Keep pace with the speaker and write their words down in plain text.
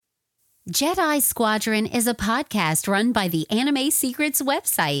Jedi Squadron is a podcast run by the Anime Secrets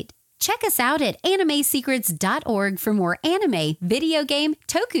website. Check us out at animesecrets.org for more anime, video game,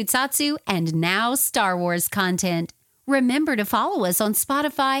 tokusatsu, and now Star Wars content. Remember to follow us on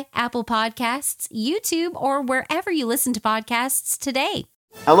Spotify, Apple Podcasts, YouTube, or wherever you listen to podcasts today.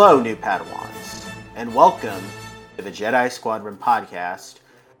 Hello, new Padawans, and welcome to the Jedi Squadron podcast.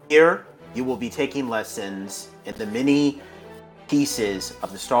 Here, you will be taking lessons in the many pieces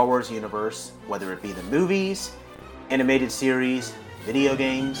of the Star Wars universe, whether it be the movies, animated series, video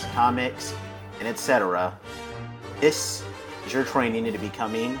games, comics, and etc. This is your training into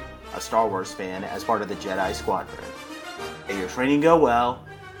becoming a Star Wars fan as part of the Jedi Squadron. May your training go well,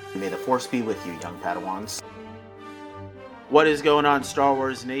 and may the Force be with you, young Padawans. What is going on, Star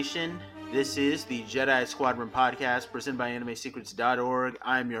Wars Nation? This is the Jedi Squadron podcast presented by AnimeSecrets.org.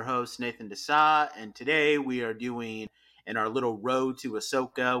 I'm your host, Nathan Desa, and today we are doing, in our little road to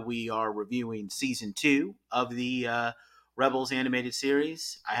Ahsoka, we are reviewing Season 2 of the Rebels animated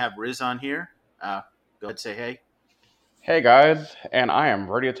series. I have Riz on here. Go ahead and say hey. Hey guys, and I am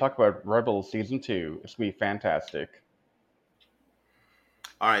ready to talk about Rebels Season 2. It's going to be fantastic.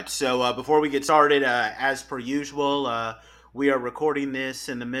 All right, so before we get started, as per usual, we are recording this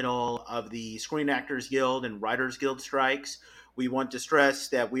in the middle of the Screen Actors Guild and Writers Guild strikes. We want to stress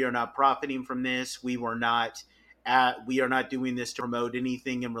that we are not profiting from this. We are not doing this to promote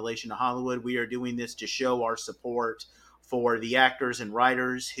anything in relation to Hollywood. We are doing this to show our support for the actors and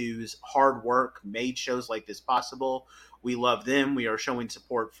writers whose hard work made shows like this possible. We love them. We are showing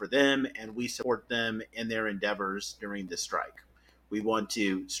support for them, and we support them in their endeavors during this strike. We want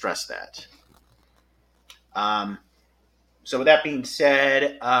to stress that. So with that being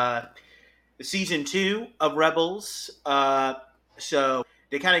said, Season 2 of Rebels, so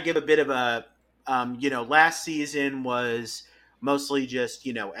they kind of give a bit of a, last season was mostly just,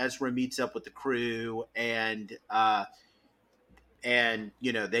 Ezra meets up with the crew and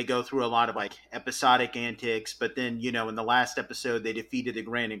they go through a lot of like episodic antics, but then, in the last episode, they defeated the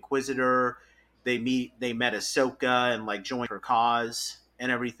Grand Inquisitor. They met Ahsoka and like joined her cause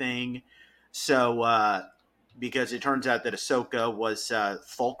and everything. So, because it turns out that Ahsoka was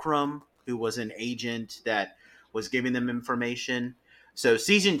Fulcrum, who was an agent that was giving them information. So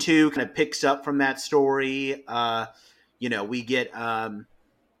Season 2 kind of picks up from that story. We get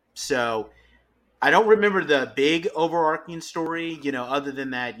so I don't remember the big overarching story, other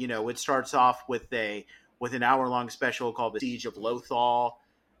than that, it starts off with an hour-long special called The Siege of Lothal.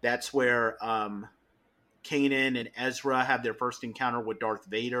 That's where Kanan and Ezra have their first encounter with Darth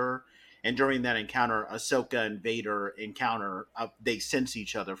Vader. And during that encounter, Ahsoka and Vader encounter, they sense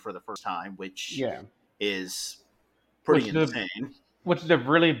each other for the first time, which is pretty insane. Which is a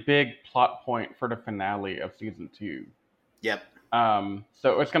really big plot point for the finale of Season 2. Yep. So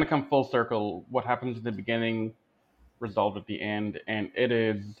it's going to come full circle. What happens at the beginning, resolved at the end. And it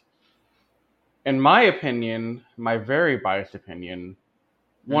is, in my opinion, my very biased opinion,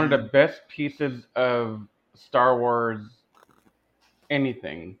 one of the best pieces of Star Wars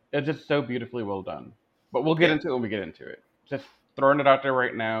anything. It's just so beautifully well done. But we'll get into it when we get into it. Just throwing it out there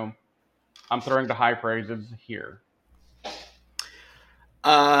right now. I'm throwing the high praises here.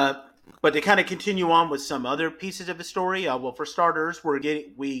 But to kind of continue on with some other pieces of the story, well, for starters,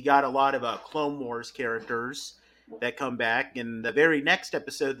 we got a lot of Clone Wars characters that come back. In the very next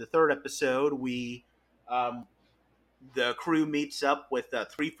episode, the third episode, the crew meets up with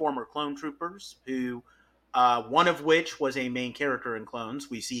 3 former clone troopers who. One of which was a main character in Clones.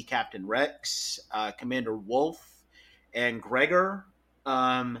 We see Captain Rex, Commander Wolf, and Gregor.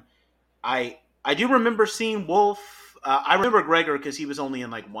 I do remember seeing Wolf. I remember Gregor because he was only in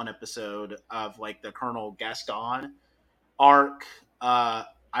like one episode of like the Colonel Gaston arc. I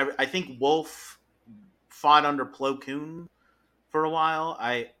think Wolf fought under Plo Koon for a while.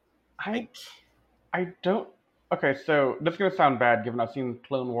 I don't. Okay, so this is going to sound bad given I've seen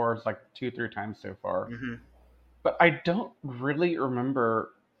Clone Wars like 2-3 times so far. Mm-hmm. But I don't really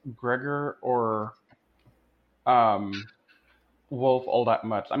remember Gregor or Wolf all that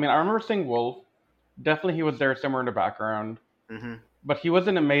much. I mean, I remember seeing Wolf. Definitely he was there somewhere in the background. Mm-hmm. But he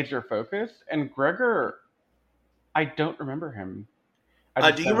wasn't a major focus. And Gregor, I don't remember him.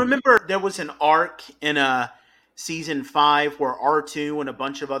 Do you remember there was an arc in Season 5 where R2 and a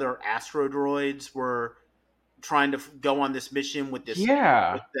bunch of other astro droids were trying to go on this mission with that guy.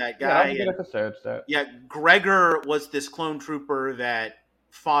 Yeah, that was a good episode. So. Yeah, Gregor was this clone trooper that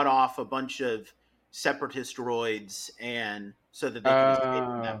fought off a bunch of separatist droids, and so that they could escape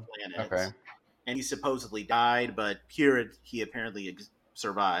from that planet. Okay. And he supposedly died, but here he apparently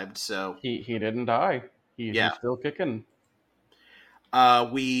survived. So he didn't die. He's still kicking.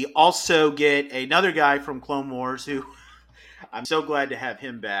 We also get another guy from Clone Wars who I'm so glad to have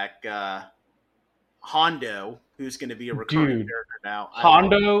him back. Hondo, who's going to be a recurring Dude, character now. I love.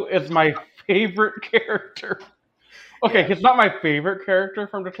 Hondo is my favorite character. Okay, Yeah, he's not my favorite character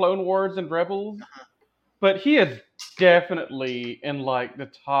from the Clone Wars and Rebels, but he is definitely in like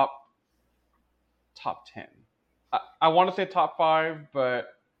the top 10. I want to say top 5,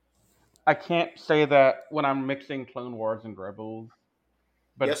 but I can't say that when I'm mixing Clone Wars and Rebels.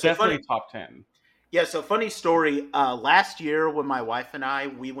 yeah. But So funny. definitely top 10. Yeah, so funny story. Last year, when my wife and I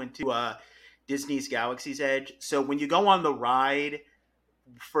we went to Disney's Galaxy's Edge. So when you go on the ride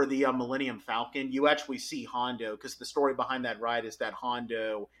for the Millennium Falcon, you actually see Hondo because the story behind that ride is that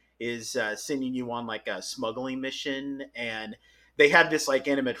Hondo is sending you on like a smuggling mission, and they have this like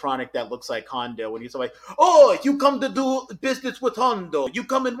animatronic that looks like Hondo, and he's like, "Oh, you come to do business with Hondo? You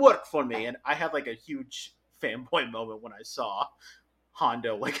come and work for me?" And I had like a huge fanboy moment when I saw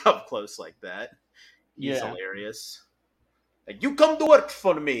Hondo like up close like that. He's Yeah. hilarious. Like, you come to work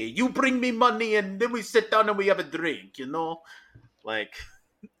for me. You bring me money, and then we sit down and we have a drink. Like,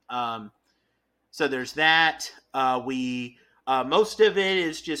 um, so there's that. We most of it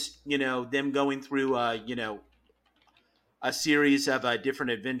is just them going through a series of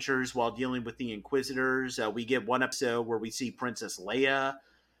different adventures while dealing with the Inquisitors. We get one episode where we see Princess Leia,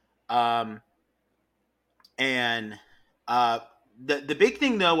 um, and the big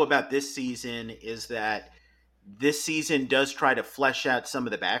thing though about this season is that this season does try to flesh out some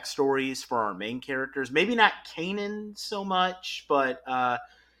of the backstories for our main characters. Maybe not Kanan so much, but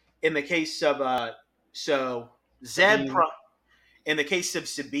in the case of so Zeb, Sabine. in the case of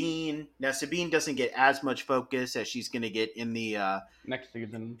Sabine, now Sabine doesn't get as much focus as she's going to get Next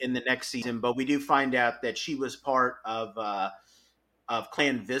season. in the next season, but we do find out that she was part of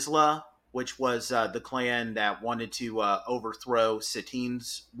Clan Vizsla, which was the clan that wanted to overthrow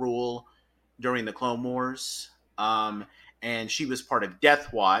Satine's rule during the Clone Wars. And she was part of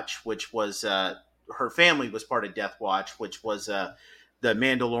Death Watch, which was her family was part of Death Watch, which was the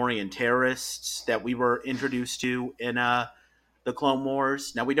Mandalorian terrorists that we were introduced to in the Clone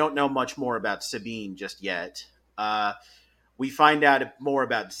Wars. Now we don't know much more about Sabine just yet. We find out more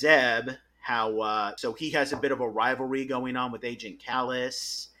about Zeb, how so he has a bit of a rivalry going on with Agent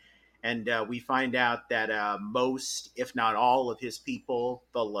Callus, and we find out that most, if not all, of his people,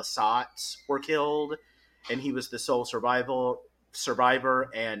 the Lasats, were killed, and he was the sole survivor.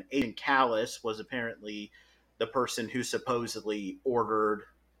 And Agent Callus was apparently the person who supposedly ordered,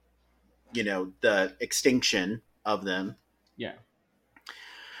 the extinction of them. Yeah.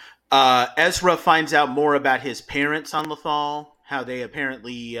 Ezra finds out more about his parents on Lothal, how they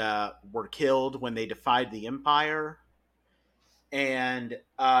apparently were killed when they defied the Empire. And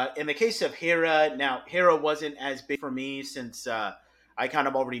in the case of Hera, now Hera wasn't as big for me since I kind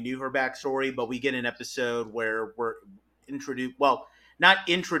of already knew her backstory, but we get an episode where we're introduced. Well, not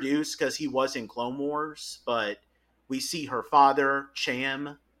introduced because he was in Clone Wars, but we see her father,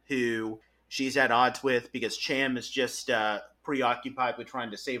 Cham, who she's at odds with because Cham is just preoccupied with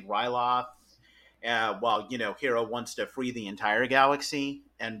trying to save Ryloth, while Hera wants to free the entire galaxy.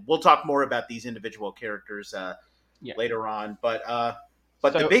 And we'll talk more about these individual characters later on. But so,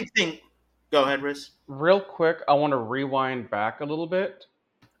 the big thing. Go ahead, Riz. Real quick, I want to rewind back a little bit.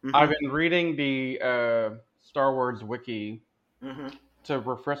 Mm-hmm. I've been reading the Star Wars wiki to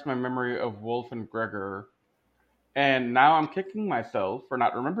refresh my memory of Wolf and Gregor, and now I'm kicking myself for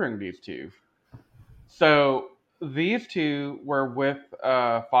not remembering these two. So these two were with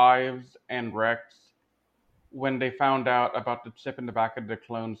Fives and Rex when they found out about the chip in the back of the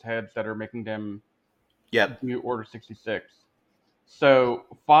clones' heads that are making them do Order 66. So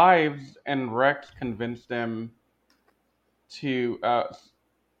Fives and Rex convinced them to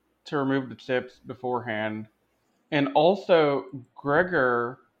remove the chips beforehand, and also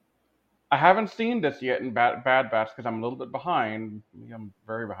Gregor. I haven't seen this yet in Bad Batch because I'm a little bit behind. I'm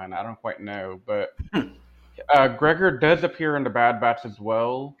very behind. I don't quite know, but Gregor does appear in the Bad Batch as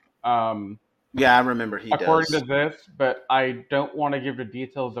well. Yeah, I remember he according does. to this, but I don't want to give the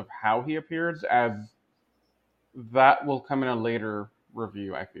details of how he appears, as that will come in a later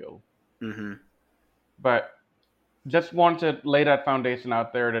review, I feel. Mm-hmm. But just want to lay that foundation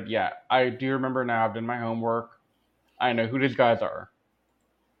out there that, yeah, I do remember now. I've done my homework. I know who these guys are.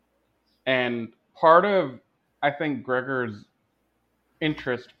 And part of, I think, Gregor's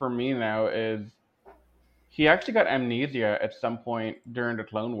interest for me now is he actually got amnesia at some point during the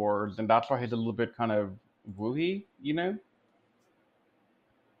Clone Wars, and that's why he's a little bit kind of wooey,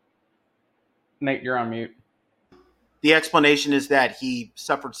 Nate, you're on mute. The explanation is that he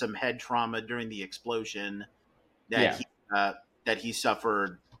suffered some head trauma during the explosion that that he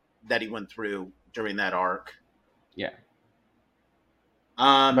suffered, that he went through during that arc. Yeah.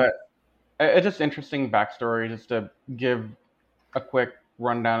 Um, But it's just interesting backstory just to give a quick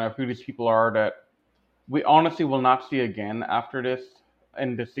rundown of who these people are that we honestly will not see again after this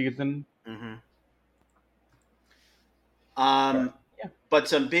in this season. mhm. Yeah. But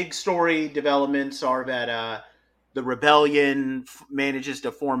some big story developments are that the rebellion manages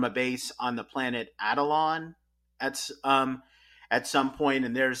to form a base on the planet Adelon at some point,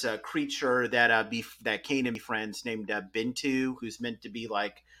 and there's a creature that that Kanan befriends named Bintu, who's meant to be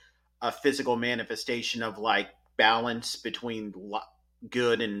like a physical manifestation of like balance between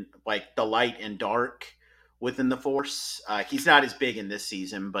good and like the light and dark within the Force. He's not as big in this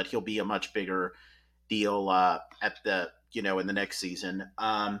season, but he'll be a much bigger deal at the in the next season.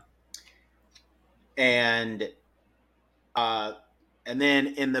 And uh, and then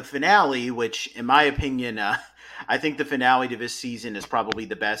in the finale, which in my opinion, I think the finale to this season is probably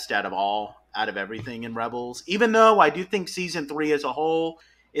the best out of everything in Rebels. Even though I do think season 3 as a whole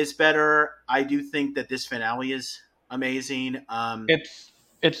is better, I do think that this finale is amazing.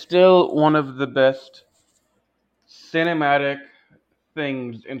 It's still one of the best cinematic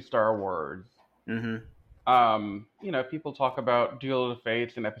things in Star Wars. Mm-hmm. People talk about Duel of the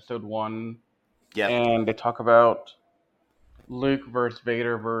Fates in episode 1, Yep. and they talk about Luke versus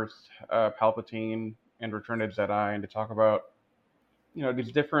Vader versus Palpatine and Return of the Jedi, and they talk about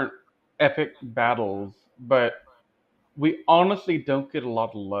these different epic battles, but we honestly don't get a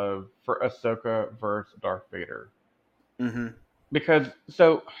lot of love for Ahsoka versus Darth Vader. Mm-hmm. Because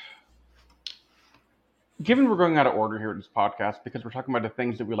given we're going out of order here in this podcast because we're talking about the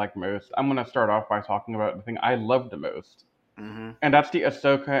things that we like most, I'm going to start off by talking about the thing I love the most, Mm-hmm. and that's the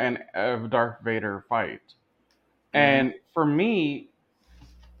Ahsoka and Darth Vader fight. Mm-hmm. And for me,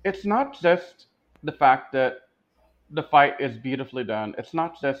 it's not just the fact that the fight is beautifully done. It's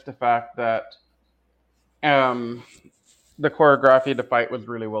not just the fact that the choreography of the fight was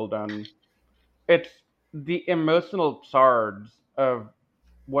really well done. It's the emotional charge of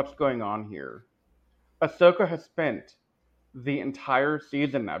what's going on here. Ahsoka has spent the entire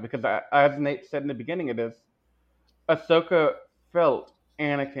season now, because as Nate said in the beginning of this, Ahsoka felt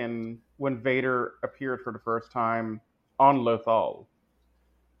Anakin when Vader appeared for the first time on Lothal.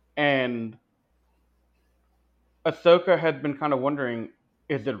 And Ahsoka had been kind of wondering,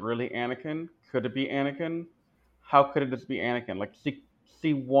 is it really Anakin? Could it be Anakin? How could it just be Anakin? Like,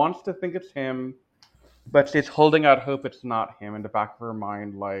 she wants to think it's him, but she's holding out hope it's not him in the back of her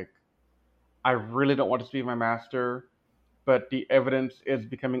mind. Like, I really don't want this to be my master, but the evidence is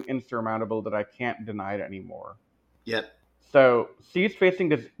becoming insurmountable that I can't deny it anymore. Yep. So she's facing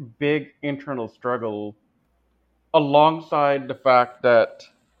this big internal struggle alongside the fact that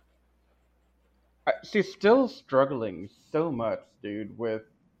she's still struggling so much, dude, with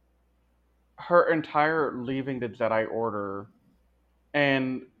her entire leaving the Jedi Order.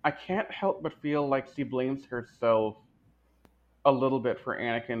 And I can't help but feel like she blames herself a little bit for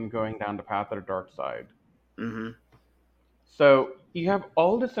Anakin going down the path of the dark side. Mm-hmm. So you have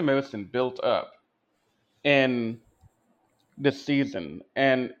all this emotion built up in this season,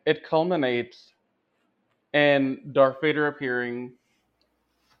 and it culminates in Darth Vader appearing,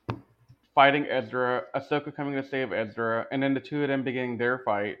 fighting Ezra, Ahsoka coming to save Ezra, and then the two of them beginning their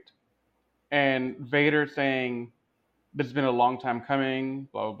fight, and Vader saying, "This has been a long time coming,"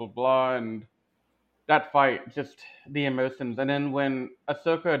 blah blah blah, and that fight, just the emotions. And then when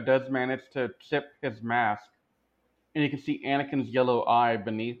Ahsoka does manage to chip his mask, and you can see Anakin's yellow eye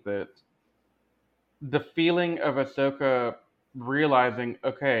beneath it, the feeling of Ahsoka realizing,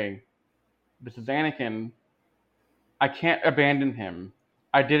 okay, this is Anakin. I can't abandon him.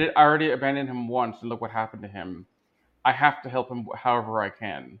 I did it. I already abandoned him once, and look what happened to him. I have to help him however I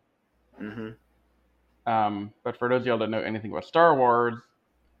can. Mm-hmm. But for those of y'all that know anything about Star Wars,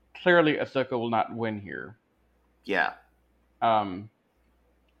 clearly Ahsoka will not win here. Yeah. And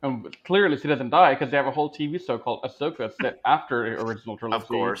clearly she doesn't die because they have a whole TV show called Ahsoka set after the original trilogy. Of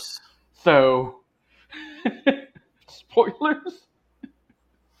course. So, spoilers.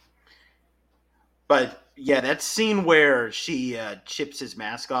 But yeah, that scene where she chips his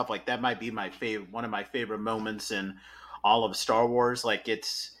mask off, like that might be one of my favorite moments in all of Star Wars. Like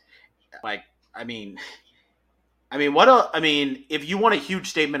it's like, I mean, if you want a huge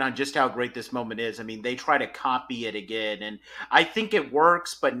statement on just how great this moment is, I mean, they try to copy it again, and I think it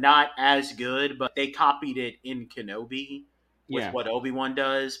works, but not as good. But they copied it in Kenobi with what Obi-Wan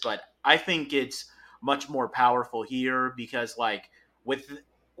does, but I think it's much more powerful here because, like,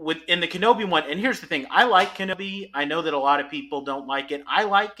 in the Kenobi one, and here's the thing, I like Kenobi. I know that a lot of people don't like it. I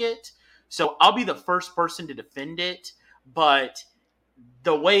like it, so I'll be the first person to defend it. but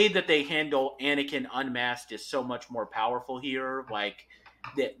the way that they handle Anakin unmasked is so much more powerful here. Like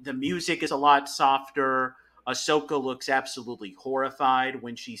the music is a lot softer. Ahsoka looks absolutely horrified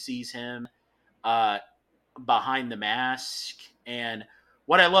when she sees him uh, behind the mask. And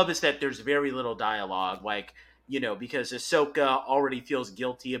what I love is that there's very little dialogue. Like, because Ahsoka already feels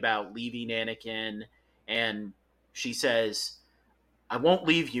guilty about leaving Anakin, and she says, I won't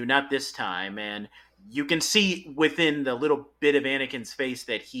leave you, not this time. And you can see within the little bit of Anakin's face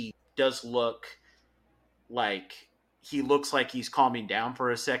that he does look like he's calming down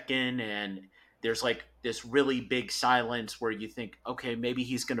for a second, and there's like this really big silence where you think, okay, maybe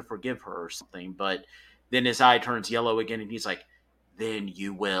he's going to forgive her or something, but then his eye turns yellow again and he's like, then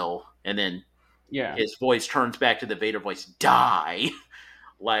you will. And then Yeah. his voice turns back to the Vader voice, die.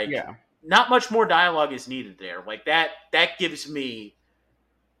 Like, Yeah. not much more dialogue is needed there. Like that gives me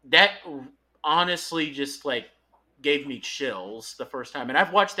that honestly just like gave me chills the first time, and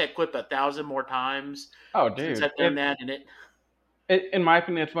I've watched that clip 1,000 more times Oh, since dude. I've done that, and In my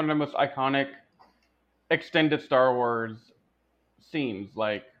opinion, it's one of the most iconic extended Star Wars scenes.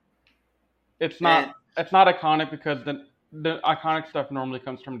 Like, it's not and it's not iconic because the iconic stuff normally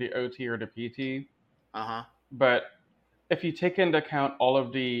comes from the OT or the PT. uh-huh. But if you take into account all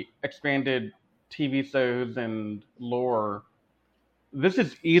of the expanded TV shows and lore, this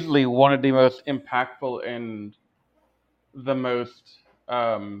is easily one of the most impactful and the most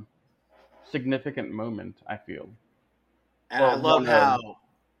um, significant moment, I feel. And I Or love one of. how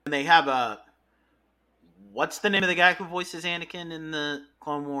when they have a what's the name of the guy who voices Anakin in the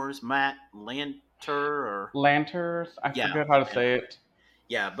Clone Wars? Matt Lanter or Lanterns, I yeah, forget how to say Lanter. it.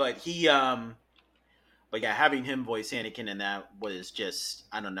 Yeah, but yeah, having him voice Anakin in that was just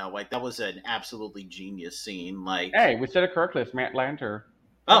I don't know, like that was an absolutely genius scene. Like, Hey, we said it correctly. It's Matt Lanter.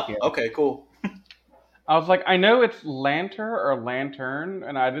 Heck oh, yeah. okay, cool. I was like, I know it's Lanter or Lantern,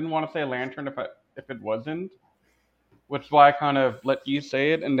 and I didn't want to say Lantern if it wasn't, which is why I kind of let you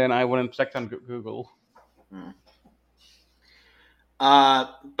say it, and then I went and checked on Google. Hmm.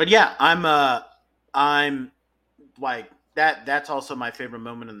 But yeah, I'm like that's also my favorite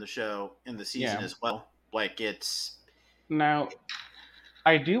moment in the show in the season Yeah. as well. Like it's Now,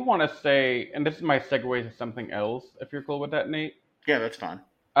 I do want to say, and this is my segue to something else, if you're cool with that, Nate. yeah, that's fine.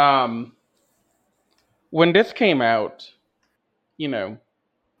 Um, when this came out, you know,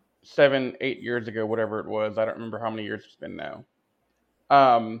 7, 8 years ago, whatever it was, I don't remember how many years it's been now.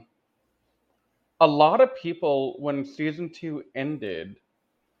 Um, a lot of people, when season 2 ended,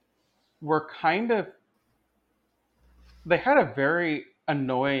 were kind of, they had a very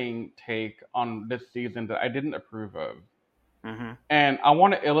annoying take on this season that I didn't approve of. Mm-hmm. And I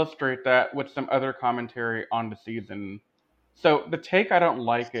want to illustrate that with some other commentary on the season. So the take I don't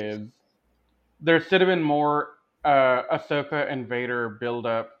like is there should have been more Ahsoka and Vader build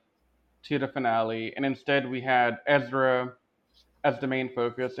up to the finale, and instead we had Ezra as the main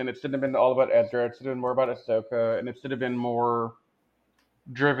focus, and it should have been all about Ezra. It should have been more about Ahsoka, and it should have been more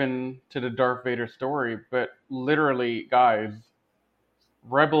driven to the Darth Vader story. But literally, guys,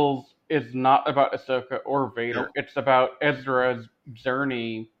 Rebels is not about Ahsoka or Vader. Nope. It's about Ezra's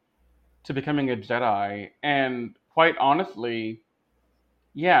journey to becoming a Jedi. And quite honestly,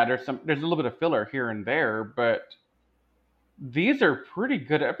 yeah, there's a little bit of filler here and there, but these are pretty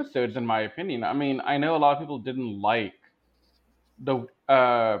good episodes in my opinion. I mean, I know a lot of people didn't like the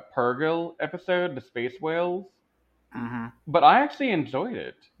Purrgil episode, the space whales, Mm-hmm. but I actually enjoyed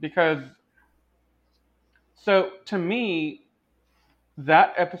it because, so to me,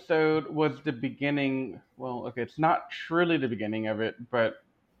 that episode was the beginning. Well, okay, it's not truly the beginning of it, but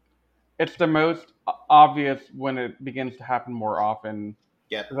it's the most obvious when it begins to happen more often.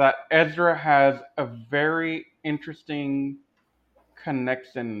 Yep. That Ezra has a very interesting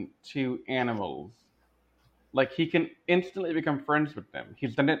connection to animals. Like, he can instantly become friends with them.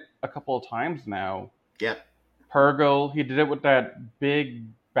 He's done it a couple of times now. Yep. Purrgil, he did it with that big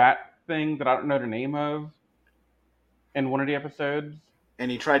bat thing that I don't know the name of in one of the episodes.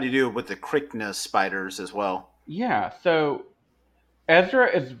 And he tried to do it with the Krykna spiders as well. Yeah, so Ezra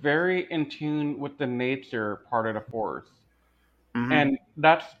is very in tune with the nature part of the Force. Mm-hmm. And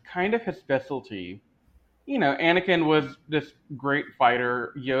that's kind of his specialty. You know, Anakin was this great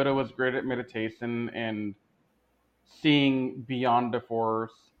fighter. Yoda was great at meditation and seeing beyond the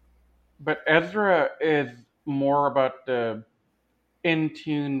Force. But Ezra is more about the in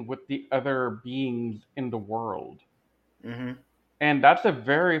tune with the other beings in the world. Mm-hmm. And that's a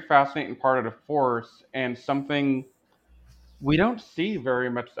very fascinating part of the Force and something we don't see very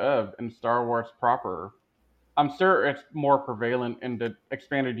much of in Star Wars proper. I'm sure it's more prevalent in the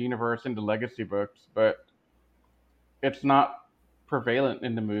expanded universe in the legacy books, but it's not prevalent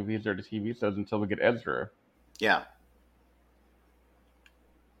in the movies or the TV shows until we get Ezra. Yeah.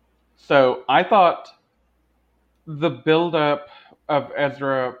 So I thought the build-up of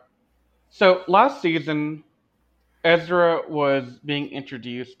Ezra. So last season, Ezra was being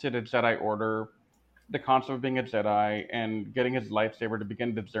introduced to the Jedi Order, the concept of being a Jedi, and getting his lightsaber to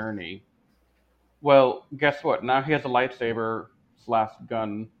begin the journey. Well, guess what? Now he has a lightsaber slash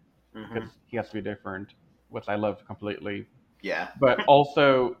gun Hmm. because he has to be different, which I love completely. Yeah. But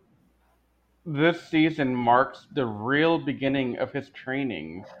also, this season marks the real beginning of his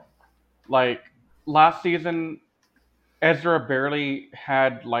training. Like, last season, Ezra barely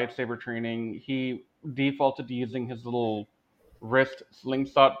had lightsaber training. He defaulted to using his little wrist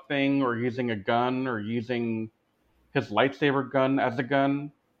slingshot thing, or using a gun, or using his lightsaber gun as a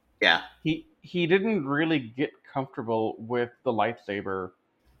gun. Yeah. He didn't really get comfortable with the lightsaber.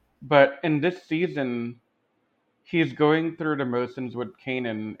 But in this season, he's going through the motions with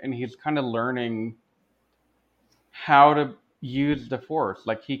Kanan, and he's kind of learning how to use the Force.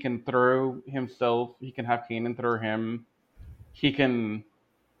 Like, he can throw himself, he can have Kanan throw him. He can.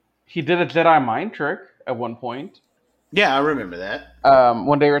 He did a Jedi mind trick at one point Yeah, I remember that.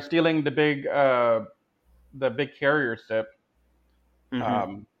 when they were stealing the big carrier ship Hmm.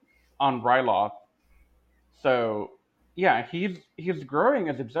 um, on Ryloth. So yeah, he's growing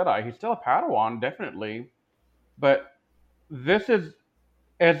as a Jedi. He's still a Padawan, definitely, but this is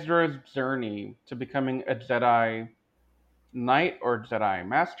Ezra's journey to becoming a Jedi Knight or Jedi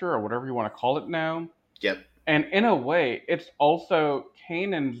Master or whatever you want to call it now. Yep. And in a way, it's also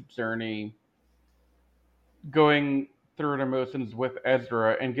Kanan's journey going through the motions with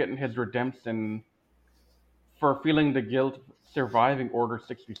Ezra and getting his redemption for feeling the guilt of surviving Order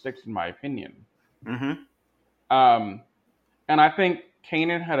 66, in my opinion. Hmm. Um, and I think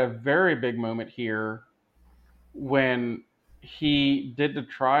Kanan had a very big moment here when he did the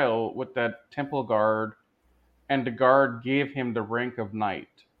trial with that temple guard, and the guard gave him the rank of knight.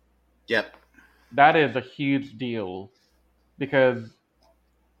 Yep. That is a huge deal because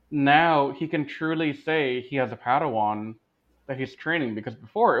now he can truly say he has a Padawan that he's training. Because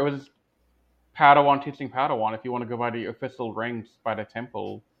before it was Padawan teaching Padawan, if you want to go by the official ranks by the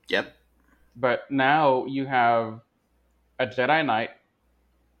temple. Yep. But now you have a Jedi Knight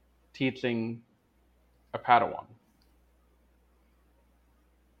teaching a Padawan.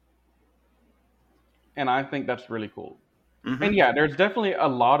 And I think that's really cool. And Hmm. yeah, there's definitely a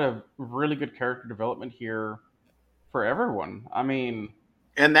lot of really good character development here for everyone. I mean,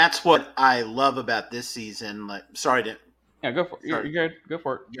 And that's what I love about this season. Like, sorry to, yeah, go for it. sorry. You're good. Go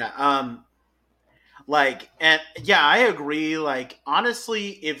for it. Yeah. Like, and yeah, I agree. Like, honestly,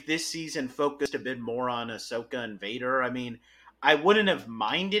 if this season focused a bit more on Ahsoka and Vader, I mean, I wouldn't have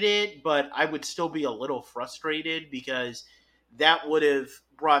minded it, but I would still be a little frustrated because that would have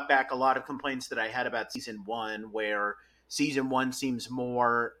brought back a lot of complaints that I had about season one, where season one seems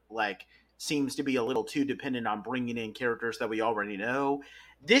more like seems to be a little too dependent on bringing in characters that we already know.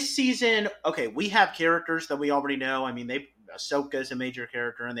 This season, okay, we have characters that we already know. I mean, they Ahsoka is a major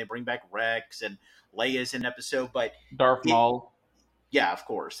character, and they bring back Rex and Leia's an episode, but Darth it, Maul. yeah, of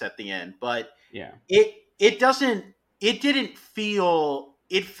course, at the end. But Yeah. it doesn't it didn't feel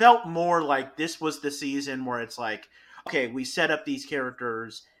it felt more like this was the season where it's like, okay, we set up these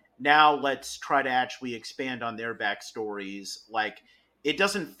characters, now let's try to actually expand on their backstories. Like, it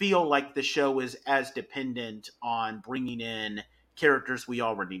doesn't feel like the show is as dependent on bringing in characters we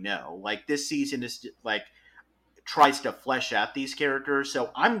already know. Like, this season is like tries to flesh out these characters.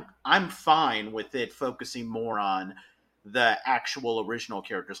 So I'm fine with it focusing more on the actual original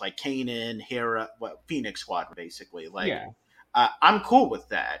characters like Kanan, Hera, Phoenix Squadron, basically. Like, Yeah. I'm cool with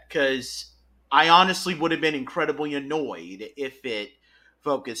that because I honestly would have been incredibly annoyed if it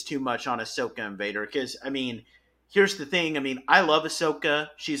focused too much on Ahsoka and Vader. Because I mean, here's the thing. I mean, I love Ahsoka.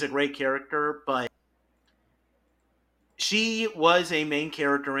 She's a great character, but she was a main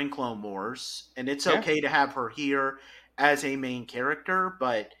character in Clone Wars, and it's Yeah. okay to have her here as a main character,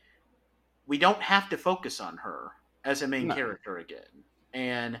 but we don't have to focus on her as a main No. character again.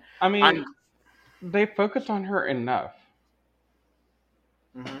 And I I'm mean, they focus on her enough.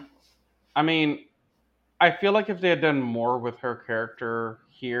 mhm. I mean, I feel like if they had done more with her character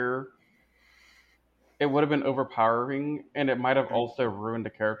here, it would have been overpowering, and it might have also ruined the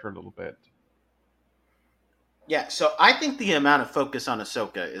character a little bit. Yeah, so I think the amount of focus on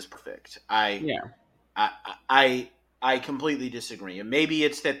Ahsoka is perfect. Yeah. I I I completely disagree. And maybe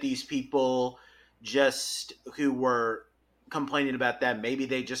it's that these people just who were complaining about that, maybe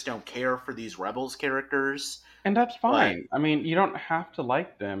they just don't care for these rebels characters. And that's But fine. I mean, you don't have to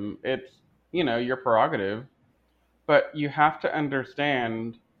like them. It's, your prerogative. but you have to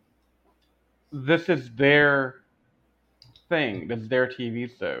understand this is their thing. This is their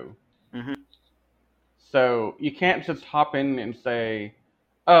TV show. Mm-hmm. So you can't just hop in and say,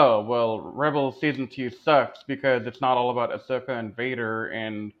 "Oh, well, Rebels season 2 sucks because it's not all about Ahsoka and Vader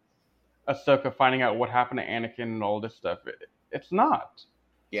and Ahsoka finding out what happened to Anakin and all this stuff." It's not.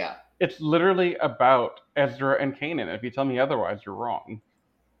 Yeah. It's literally about Ezra and Kanan. If you tell me otherwise, you're wrong.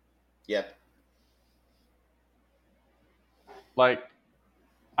 Yep. Like,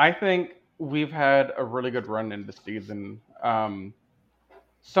 I think we've had a really good run in this season.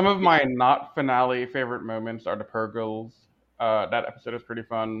 Some of my not finale favorite moments are the Purgles. That episode is pretty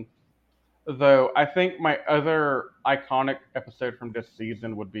fun. Though I think my other iconic episode from this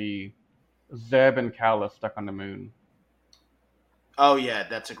season would be Zeb and Kala stuck on the moon. Oh yeah,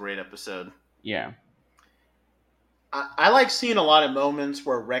 that's a great episode. Yeah. I like seeing a lot of moments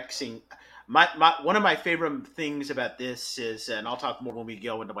where Rexing. My one of my favorite things about this is, and I'll talk more when we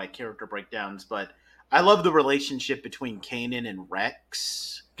go into my character breakdowns, but I love the relationship between Kanan and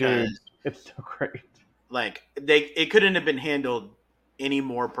Rex. Dude, it's so great. Like it couldn't have been handled any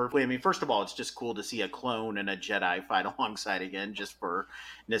more perfectly. I mean, first of all, it's just cool to see a clone and a Jedi fight alongside again, just for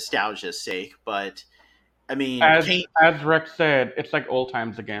nostalgia's sake. But I mean, as Rex said, it's like old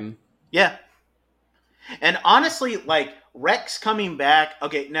times again. Yeah. And honestly, like Rex coming back.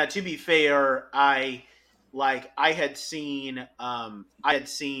 Okay, now to be fair, I had seen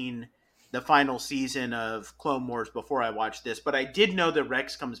the final season of Clone Wars before I watched this, but I did know that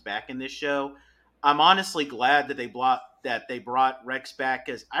Rex comes back in this show. I'm honestly glad that they brought Rex back,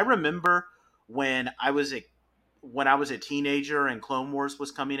 because I remember when I was a teenager and Clone Wars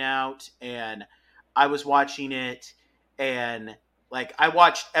was coming out, and I was watching it, and like I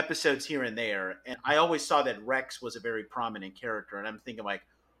watched episodes here and there, and I always saw that Rex was a very prominent character, and I'm thinking like,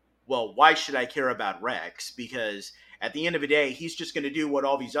 well, why should I care about Rex? Because at the end of the day, he's just going to do what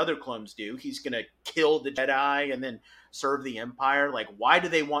all these other clones do. He's going to kill the Jedi and then serve the Empire. Like, why do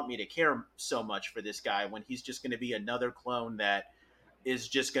they want me to care so much for this guy when he's just going to be another clone that is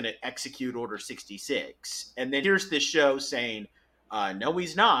just going to execute Order 66? And then here's this show saying, no,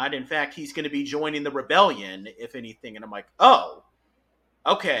 he's not. In fact, he's going to be joining the rebellion, if anything. And I'm like, oh,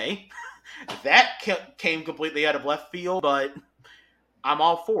 okay. That came completely out of left field, but I'm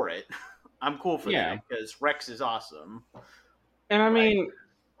all for it. I'm cool for that, because Rex is awesome. And I mean,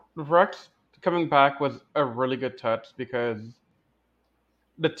 Rex coming back was a really good touch, because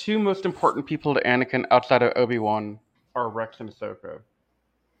the two most important people to Anakin outside of Obi-Wan are Rex and Ahsoka.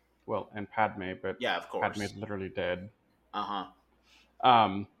 Well, and Padme, but yeah, of course. Padme's literally dead. Uh-huh.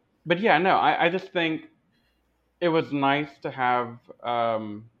 But yeah, no, I just think it was nice to have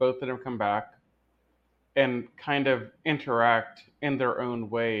both of them come back and kind of interact in their own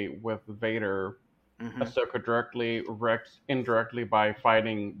way with Vader, Ahsoka directly, Rex indirectly by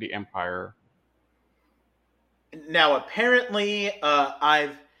fighting the Empire. Now, apparently,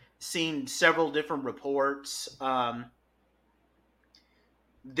 I've seen several different reports.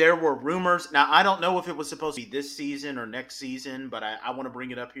 There were rumors. Now, I don't know if it was supposed to be this season or next season, but I want to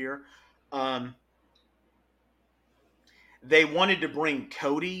bring it up here. They wanted to bring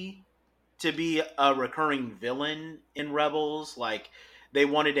Cody to be a recurring villain in Rebels. Like, they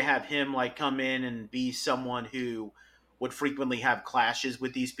wanted to have him like come in and be someone who would frequently have clashes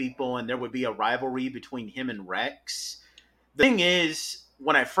with these people, and there would be a rivalry between him and Rex. The thing is,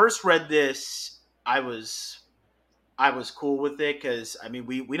 when I first read this, I was cool with it, because I mean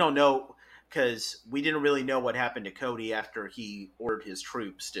we don't know, because we didn't really know what happened to Cody after he ordered his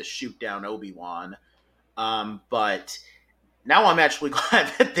troops to shoot down Obi-Wan. But now I'm actually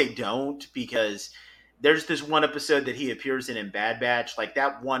glad that they don't, because there's this one episode that he appears in Bad Batch. Like,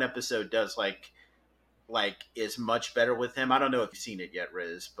 that one episode does like is much better with him. I don't know if you've seen it yet,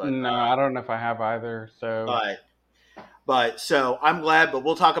 Riz, but no, I don't know if I have either. So, but so I'm glad. But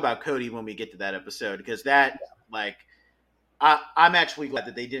we'll talk about Cody when we get to that episode, because that I'm actually glad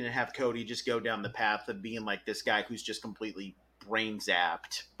that they didn't have Cody just go down the path of being like this guy who's just completely brain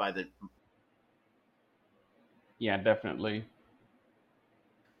zapped by the. Yeah, definitely.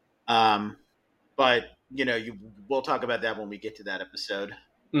 But we'll talk about that when we get to that episode.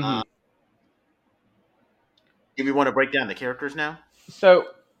 Mm-hmm. Do we want to break down the characters now? So,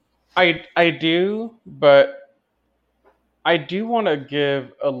 I do, but I do want to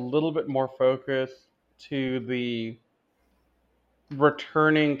give a little bit more focus to the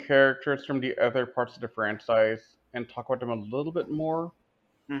returning characters from the other parts of the franchise and talk about them a little bit more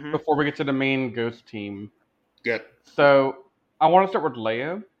before we get to the main Ghost team. Yep. So, I want to start with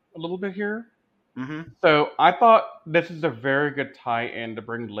Leia a little bit here. Mm-hmm. So, I thought this is a very good tie-in to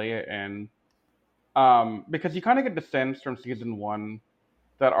bring Leia in, Because you kind of get the sense from season one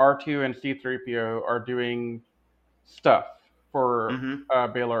that R2 and C3PO are doing stuff for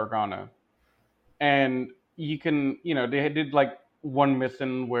Mm-hmm. Bail Organa. And you can, they did like one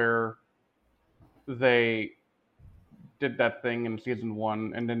mission where they did that thing in season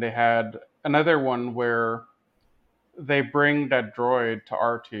one, and then they had another one where they bring that droid to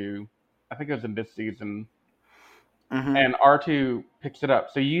R2. I think it was in this season, Mm-hmm. and R2 picks it up.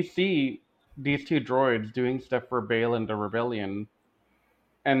 So you see these two droids doing stuff for Bail and the Rebellion,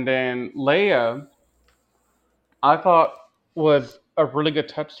 and then Leia, I thought was a really good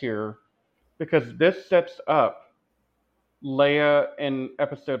touch here because this sets up Leia in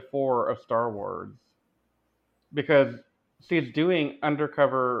Episode 4 of Star Wars because she's doing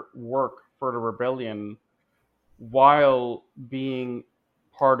undercover work for the Rebellion while being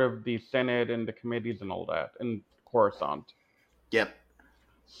part of the Senate and the committees and all that in Coruscant. Yep.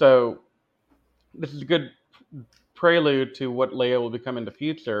 So this is a good prelude to what Leia will become in the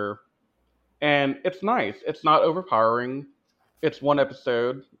future, and it's nice. It's not overpowering. It's one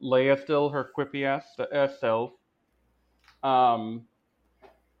episode. Leia's still her quippy ass self. Um,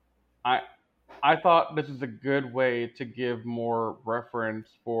 I I thought this is a good way to give more reference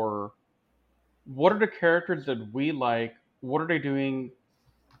for what are the characters that we like. What are they doing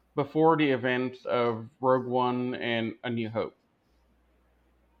before the events of Rogue One and A New Hope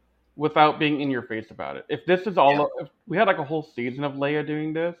without being in your face about it. If this is Yeah. all, if we had like a whole season of Leia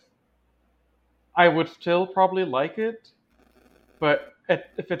doing this, I would still probably like it, but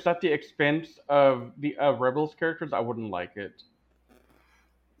if it's at the expense of the Rebels characters, I wouldn't like it.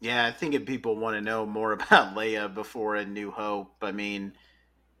 Yeah, I think if people want to know more about Leia before A New Hope, I mean,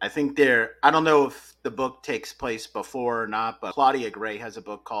 I think I don't know if the book takes place before or not, but Claudia Gray has a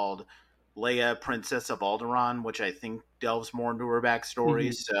book called Leia, Princess of Alderaan, which I think delves more into her backstory.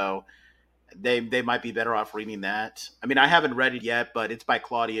 Hmm. So they might be better off reading that. I mean, I haven't read it yet, but it's by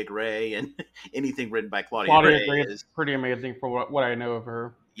Claudia Gray, and anything written by Claudia Claudia Gray Gray is is, pretty amazing for what I know of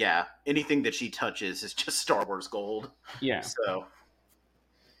her. yeah, anything that she touches is just Star Wars gold. Yeah. So,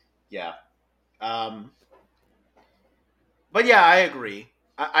 yeah. Um, but yeah, I agree.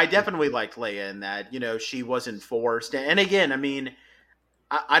 I definitely liked Leia in that. She wasn't forced. And again, I mean,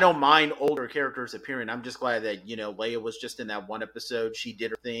 I don't mind older characters appearing. I'm just glad that Leia was just in that one episode. She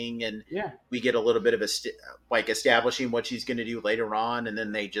did her thing, and Yeah. we get a little bit of like establishing what she's going to do later on, and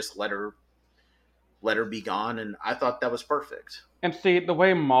then they just let her be gone. And I thought that was perfect. And see, the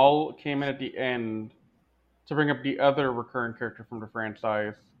way Maul came in at the end to bring up the other recurring character from the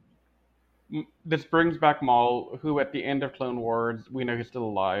franchise, this brings back Maul, who at the end of Clone Wars, we know he's still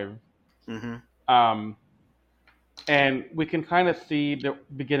alive. Mm-hmm. Um, and we can kind of see the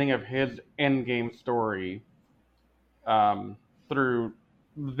beginning of his endgame story through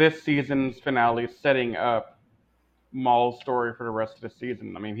this season's finale, setting up Maul's story for the rest of the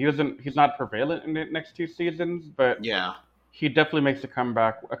season. I mean, he's not prevalent in the next two seasons, but Yeah. he definitely makes a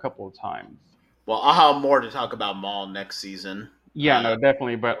comeback a couple of times. Well, I'll have more to talk about Maul next season. Yeah, no,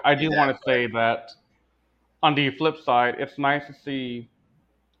 definitely. But I do want to But say that on the flip side, it's nice to see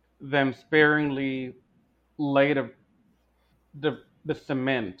them sparingly lay the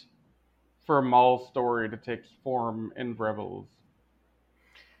cement for Maul's story to take form in Rebels.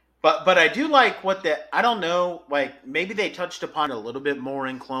 But I do like I don't know, like maybe they touched upon it a little bit more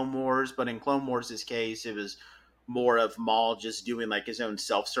in Clone Wars, but in Clone Wars' case, it was more of Maul just doing like his own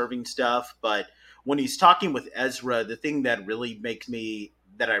self-serving stuff. But when he's talking with Ezra, the thing that really makes me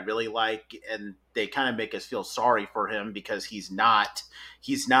that I really like, and they kind of make us feel sorry for him because he's not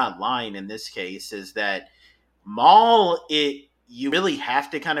lying in this case, is that Maul, you really have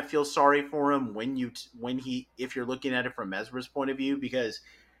to kind of feel sorry for him if you're looking at it from Ezra's point of view, because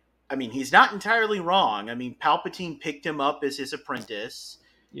I mean, he's not entirely wrong. I mean, Palpatine picked him up as his apprentice,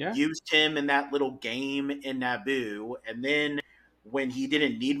 Yeah. used him in that little game in Naboo, and then when he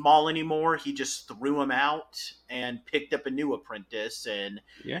didn't need Maul anymore, he just threw him out and picked up a new apprentice. And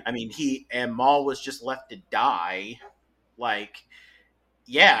Yeah. I mean, Maul was just left to die. Like,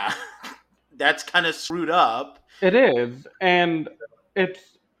 yeah, that's kind of screwed up. It is, and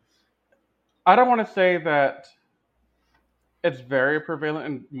I don't want to say that it's very prevalent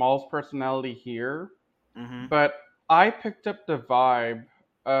in Maul's personality here, Mm-hmm. but I picked up the vibe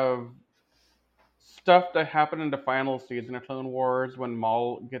of stuff that happened in the final season of Clone Wars when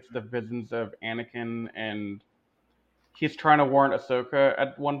Maul gets the visions of Anakin and he's trying to warn Ahsoka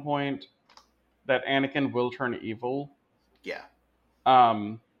at one point that Anakin will turn evil. Yeah.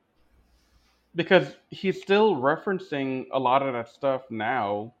 Because he's still referencing a lot of that stuff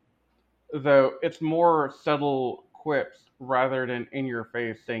now, though it's more subtle quips rather than in your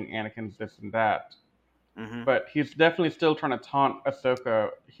face saying Anakin's this and that. Mm-hmm. but he's definitely still trying to taunt Ahsoka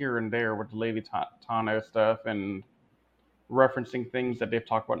here and there with the Lady Tano stuff and referencing things that they've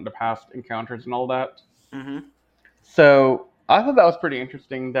talked about in the past encounters and all that. Mm-hmm. So I thought that was pretty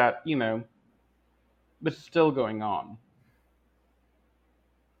interesting that, this is still going on.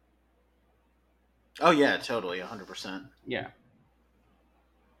 Oh yeah, totally, 100%. Yeah.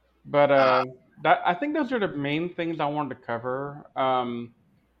 But Uh, that I think those are the main things I wanted to cover.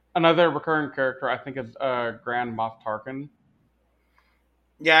 Another recurring character I think is Grand Moff Tarkin.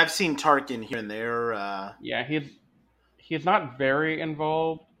 yeah, I've seen Tarkin here and there. Yeah, he's not very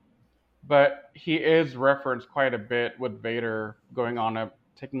involved, but he is referenced quite a bit with Vader going on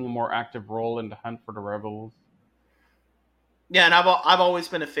taking a more active role in the hunt for the rebels. Yeah, and I've always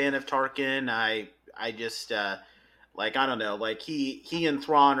been a fan of Tarkin. I just like I don't know, like he and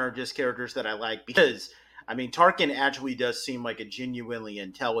Thrawn are just characters that I like because I mean Tarkin actually does seem like a genuinely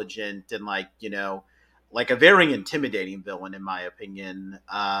intelligent and like a very intimidating villain in my opinion.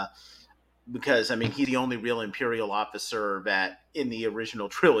 Because I mean he's the only real Imperial officer that in the original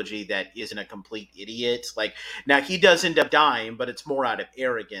trilogy that isn't a complete idiot. Like now he does end up dying, but it's more out of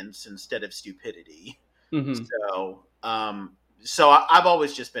arrogance instead of stupidity. Hmm. So I've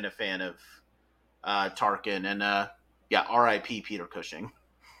always just been a fan of Tarkin and yeah, R.I.P. Peter Cushing.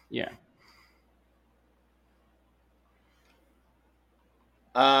 Yeah.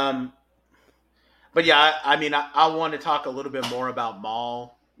 Um, but yeah, I mean, I want to talk a little bit more about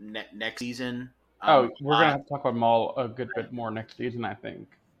Maul next season. Oh, we're gonna Uh, have to talk about Maul a good bit more next season, I think.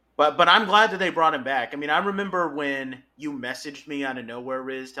 but I'm glad that they brought him back. I mean, I remember when you messaged me out of nowhere,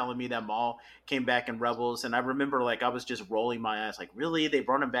 Riz, telling me that Maul came back in Rebels, and I remember like I was just rolling my eyes, like, really, they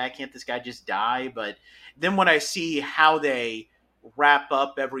brought him back? Can't this guy just die? But then when I see how they wrap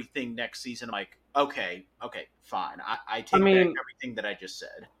up everything next season, I'm like, okay, fine. I I take back mean, everything that I just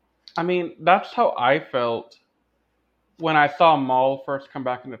said. that's how I felt when I saw Maul first come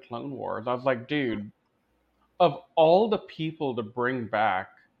back in the Clone Wars. I was like, dude, of all the people to bring back,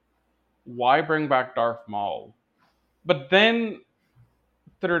 why bring back Darth Maul? But then,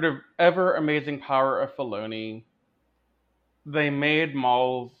 through the ever amazing power of Filoni, they made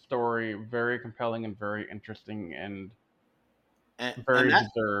Maul's story very compelling and very interesting and And very that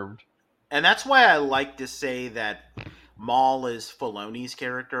deserved. and that's why I like to say that Maul is Filoni's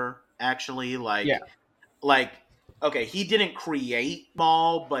character. Actually, Yeah. like okay, he didn't create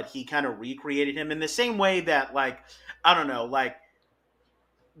Maul, but he kind of recreated him in the same way that like I don't know, like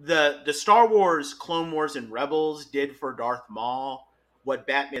the Star Wars, Clone Wars, and Rebels did for Darth Maul what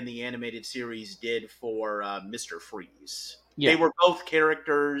Batman the Animated Series did for Mister Freeze. They Yeah. were both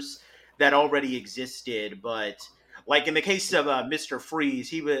characters that already existed, but like in the case of Mister Freeze,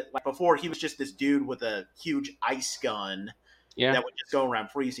 he was like before he was just this dude with a huge ice gun Yeah. that would just go around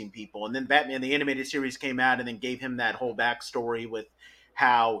freezing people. And then Batman the Animated Series came out and then gave him that whole backstory with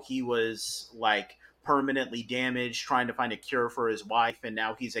how he was like permanently damaged trying to find a cure for his wife, and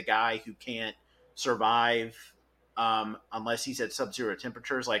now he's a guy who can't survive unless he's at sub-zero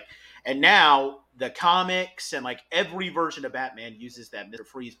temperatures. Like, and now the comics and like every version of Batman uses that Mister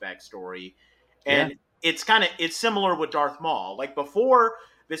Freeze backstory, Yeah. and it's similar with Darth Maul. Like before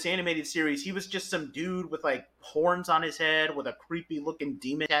this animated series, he was just some dude with like horns on his head with a creepy looking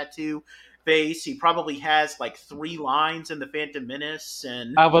demon tattoo face. He probably has like 3 lines in the Phantom Menace,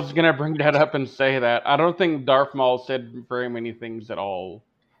 I was gonna bring that up and say that. I don't think Darth Maul said very many things at all.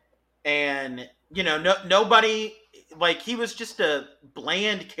 and nobody like he was just a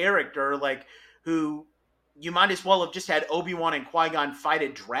bland character like who you might as well have just had Obi-Wan and Qui-Gon fight a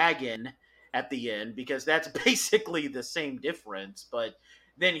dragon at the end because that's basically the same difference. But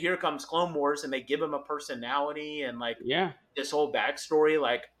then here comes Clone Wars and they give him a personality and like Yeah. this whole backstory.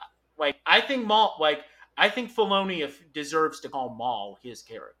 Like I think Filoni deserves to call Maul his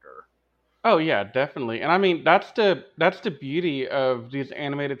character. Oh yeah, definitely. And I mean that's the beauty of these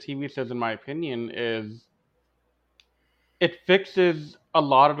animated TV shows in my opinion is it fixes a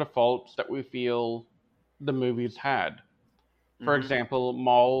lot of the faults that we feel the movies had. For Hmm. example,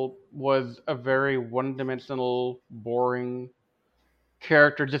 Maul was a very one-dimensional, boring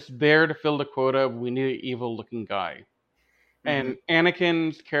character just there to fill the quota of we need an evil-looking guy. Hmm. And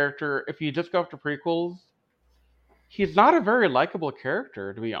Anakin's character, if you just go after prequels, he's not a very likable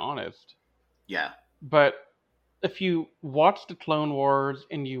character, to be honest. Yeah. But if you watch the Clone Wars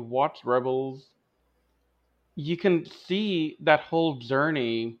and you watch Rebels, you can see that whole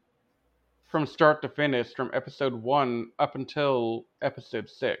journey from start to finish, from episode 1 up until episode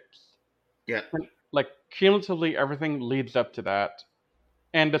 6. Yeah. And, like, cumulatively, everything leads up to that.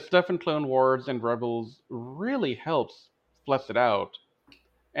 And the stuff in Clone Wars and Rebels really helps flesh it out.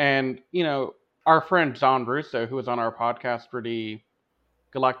 And, our friend John Russo, who was on our podcast for the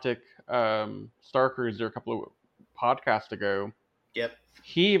Galactic Star Cruiser a couple of podcasts ago, Yep.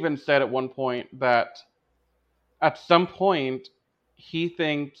 he even said at one point that at some point he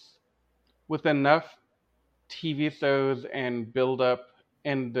thinks with enough TV shows and build up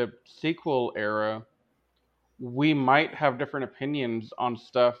in the sequel era, we might have different opinions on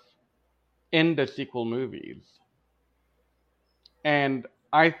stuff in the sequel movies. And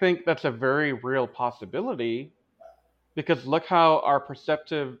I think that's a very real possibility because look how our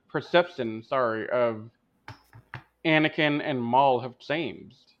perception, of Anakin and Maul have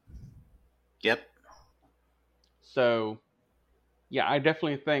changed. Yep. So, yeah, I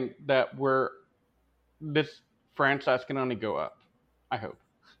definitely think that this franchise can only go up. I hope.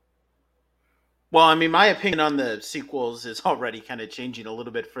 Well, I mean, my opinion on the sequels is already kind of changing a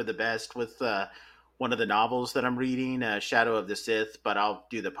little bit for the best with one of the novels that I'm reading, Shadow of the Sith, but I'll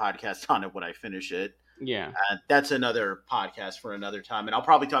do the podcast on it when I finish it. Yeah. That's another podcast for another time, and I'll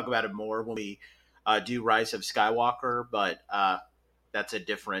probably talk about it more when we do Rise of Skywalker, but that's a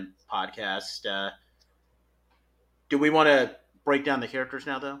different podcast. Do we want to break down the characters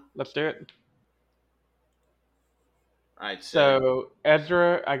now, though? Let's do it. All right, So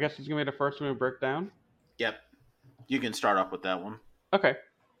Ezra, I guess is going to be the first one we break down. Yep. You can start off with that one. Okay.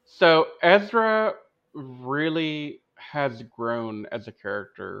 So Ezra really has grown as a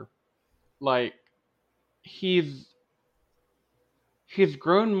character. Like, he's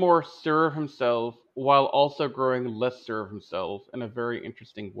grown more sure of himself while also growing less sure of himself in a very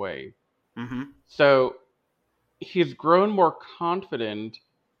interesting way. Mm-hmm. So he's grown more confident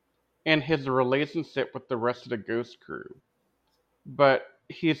in his relationship with the rest of the Ghost crew. But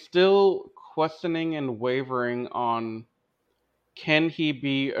he's still questioning and wavering on, can he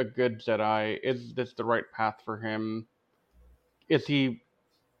be a good Jedi? Is this the right path for him? Is he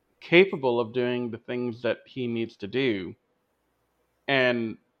capable of doing the things that he needs to do?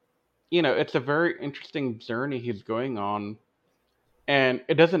 And, it's a very interesting journey he's going on. And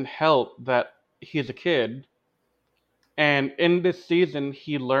it doesn't help that he's a kid. And in this season,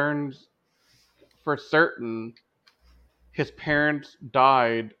 he learns for certain his parents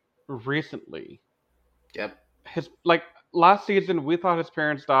died recently. Yep. Last season, we thought his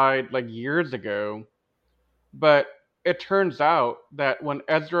parents died years ago. But it turns out that when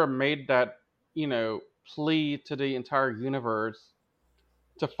Ezra made that, plea to the entire universe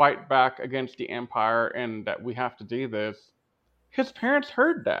to fight back against the Empire and that we have to do this, his parents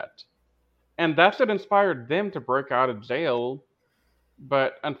heard that. And that's what inspired them to break out of jail.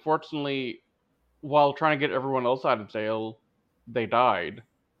 But unfortunately, while trying to get everyone else out of jail, they died.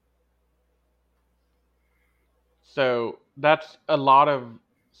 So that's a lot of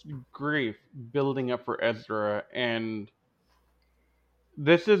grief building up for Ezra, and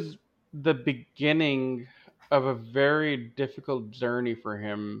this is the beginning of a very difficult journey for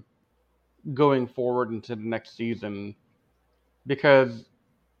him going forward into the next season, because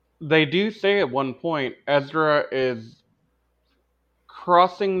they do say at one point Ezra is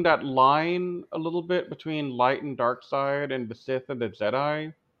crossing that line a little bit between light and dark side and the Sith and the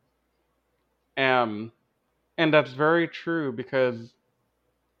Jedi. And that's very true because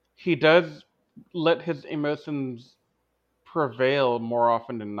he does let his emotions prevail more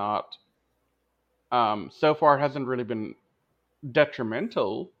often than not. So far, it hasn't really been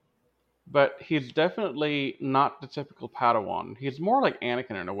detrimental, but he's definitely not the typical Padawan. He's more like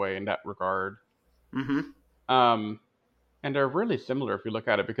Anakin in a way in that regard. Mm-hmm. And they're really similar if you look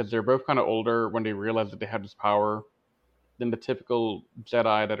at it because they're both kind of older when they realize that they have this power than the typical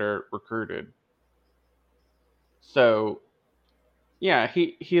Jedi that are recruited. So, yeah,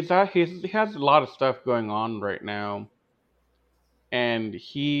 he has a lot of stuff going on right now, and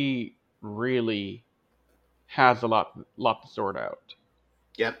he really has a lot to sort out.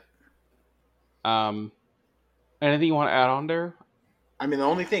 Yep. Anything you want to add on there? I mean, the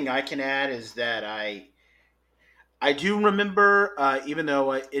only thing I can add is that I do remember, even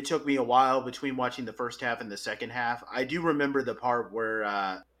though it took me a while between watching the first half and the second half, I do remember the part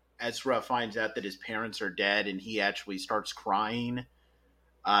where Ezra finds out that his parents are dead and he actually starts crying.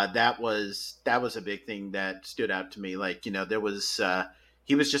 That was a big thing that stood out to me. There was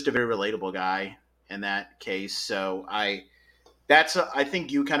he was just a very relatable guy in that case. So I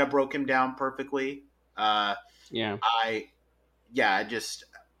think you kind of broke him down perfectly. Yeah.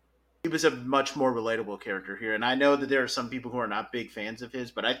 He was a much more relatable character here. And I know that there are some people who are not big fans of his,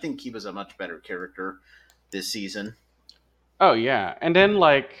 but I think he was a much better character this season. Oh, yeah. And then,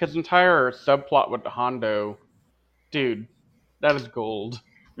 his entire subplot with Hondo, dude, that is gold.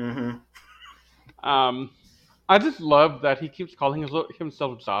 Mm-hmm. I just love that he keeps calling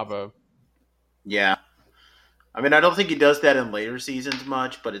himself Jabba. Yeah. I mean, I don't think he does that in later seasons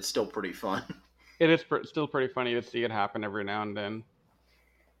much, but it's still pretty fun. It is still pretty funny to see it happen every now and then.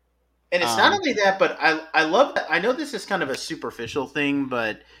 And it's not Um, only that, but I love that. I know this is kind of a superficial thing,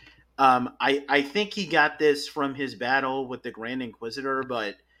 but I think he got this from his battle with the Grand Inquisitor.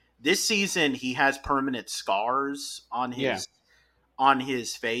 But this season, he has permanent scars yeah. on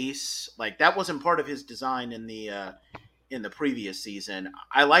his face. Like that wasn't part of his design in the previous season.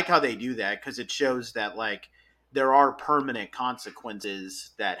 I like how they do that because it shows that like there are permanent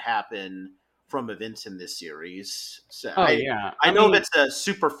consequences that happen from events in this series. So Oh yeah. I I know mean, that's a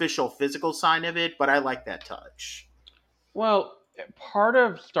superficial physical sign of it, but I like that touch. well, part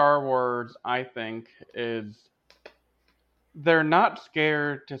of Star Wars, I think, is they're not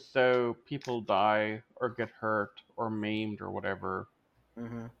scared to show people die or get hurt or maimed or whatever.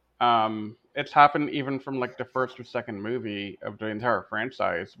 Hmm. It's happened even from like the first or second movie of the entire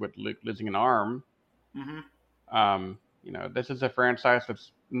franchise with Luke losing an arm. Hmm. This is a franchise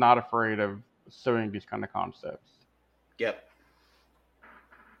that's not afraid of showing these kind of concepts. Yep.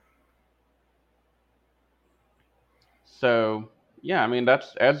 So yeah, I mean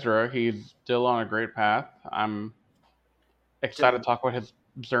that's Ezra. He's still on a great path. I'm excited to So talk about his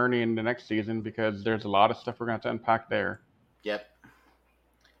journey in the next season because there's a lot of stuff we're going to have to unpack there. yep.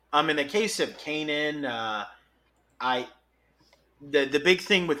 In the case of Kanan, I the big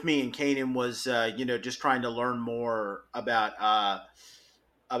thing with me and Kanan was just trying to learn more about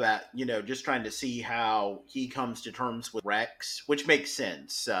just trying to see how he comes to terms with Rex, which makes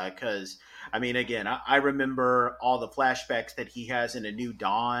sense because I mean again I remember all the flashbacks that he has in A New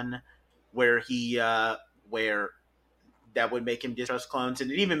Dawn where he where that would make him distrust clones,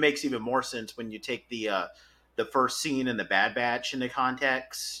 and it even makes even more sense when you take the first scene in the Bad Batch into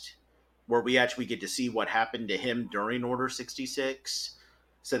context, where we actually get to see what happened to him during Order 66.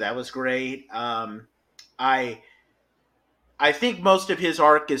 So that was great. I I think most of his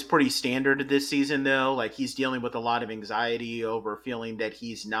arc is pretty standard this season, though. Like he's dealing with a lot of anxiety over feeling that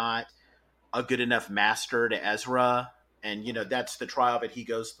he's not a good enough master to Ezra, and that's the trial that he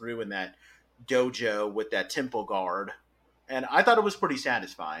goes through in that dojo with that temple guard. And I thought it was pretty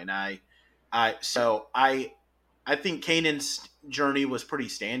satisfying. I think Kanan's journey was pretty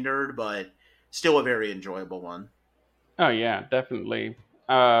standard, but still a very enjoyable one. Oh yeah, definitely.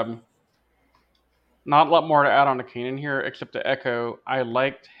 Um, Not a lot more to add on to Kanan here, except to echo, I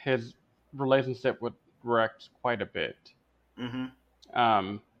liked his relationship with Rex quite a bit. Hmm.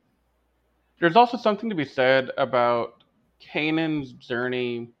 Um, there's also something to be said about Kanan's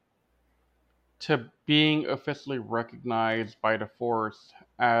journey to being officially recognized by the Force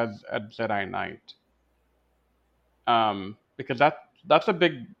as a Jedi Knight, because that's a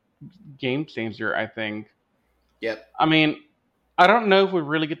big game changer, I think. Yep. I mean, I don't know if we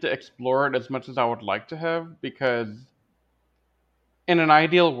really get to explore it as much as I would like to have, because in an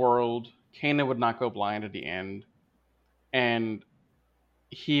ideal world, Kanan would not go blind at the end, and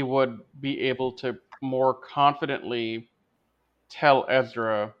he would be able to more confidently tell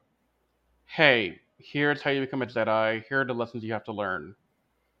Ezra, "Hey, here's how you become a Jedi. Here are the lessons you have to learn."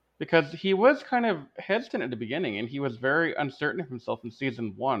 Because he was kind of hesitant at the beginning, and he was very uncertain of himself in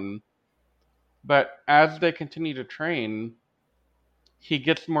season one. But as they continue to train, he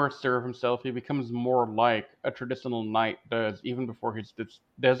gets more sure of himself. He becomes more like a traditional knight does, even before he's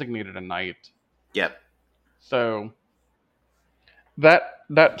designated a knight. Yep. So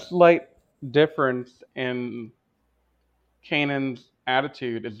that slight difference in Kanan's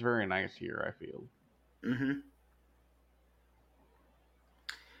attitude is very nice here, I feel. Hmm.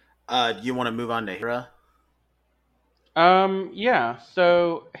 Do you want to move on to Hera? Yeah,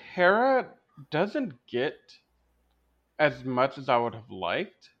 so Hera doesn't get as much as I would have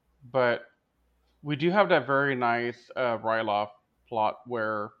liked, but we do have that very nice Ryloth plot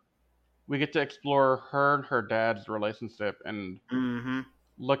where we get to explore her and her dad's relationship and Hmm.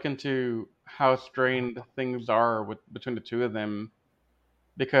 look into how strained things are between the two of them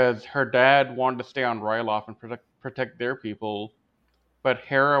because her dad wanted to stay on Ryloth and protect their people, but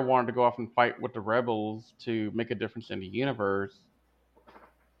Hera wanted to go off and fight with the rebels to make a difference in the universe.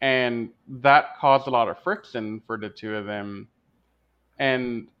 And that caused a lot of friction for the two of them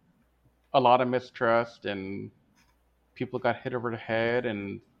and a lot of mistrust, and people got hit over the head,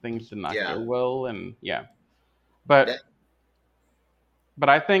 and things did not Yeah. go well. And yeah, but That but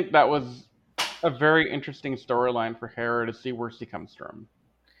I think that was a very interesting storyline for Hera to see where she comes from.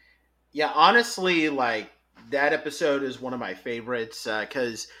 Yeah, honestly, like that episode is one of my favorites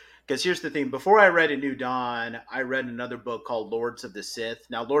because here's the thing. Before I read A New Dawn, I read another book called Lords of the Sith.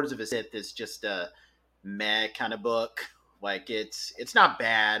 Now, Lords of the Sith is just a meh kind of book. Like it's not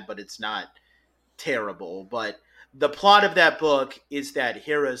bad, but it's not. terrible. But the plot of that book is that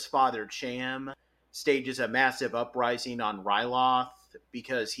Hera's father, Cham, stages a massive uprising on Ryloth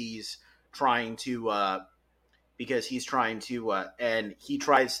because he's trying to and he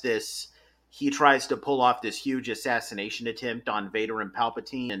tries to pull off this huge assassination attempt on Vader and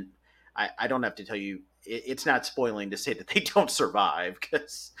Palpatine. And I don't have to tell you, it's not spoiling to say that they don't survive,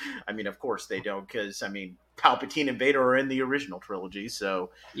 because I mean, of course they don't, because I mean, Palpatine and Vader are in the original trilogy.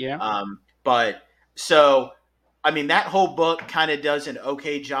 So Yeah. but so I mean, that whole book kind of does an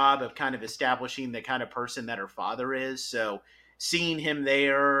okay job of kind of establishing the kind of person that her father is. So seeing him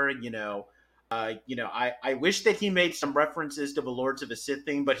there, I wish that he made some references to the Lords of the Sith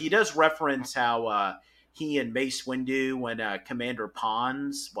thing, but he does reference how he and Mace Windu and Commander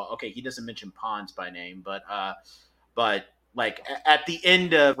Pons. Well, okay, he doesn't mention Pons by name, but like at the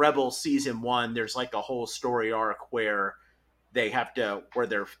end of Rebels season 1, there's like a whole story arc where they're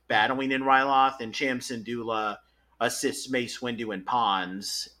battling in Ryloth, and Cham Syndulla assists Mace Windu and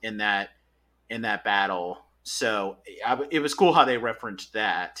Pons in that battle. So it was cool how they referenced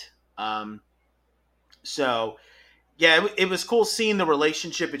that. So yeah, it was cool seeing the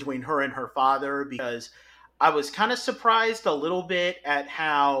relationship between her and her father, because I was kind of surprised a little bit at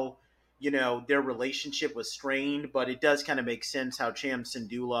how their relationship was strained, but it does kind of make sense how Cham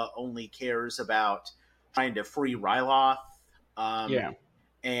Syndulla only cares about trying to free Ryloth. Yeah.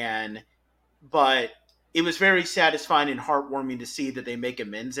 But it was very satisfying and heartwarming to see that they make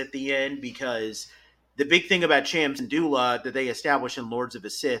amends at the end, because the big thing about Cham Syndulla that they establish in Lords of the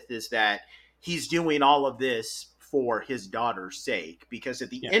Sith is that he's doing all of this for his daughter's sake, because at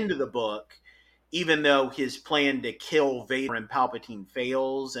the end of the book, even though his plan to kill Vader and Palpatine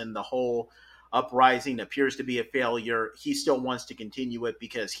fails and the whole uprising appears to be a failure, he still wants to continue it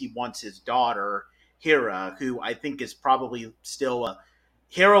because he wants his daughter, Hera, who I think is probably still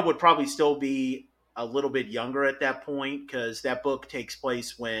Hera would probably still be a little bit younger at that point, because that book takes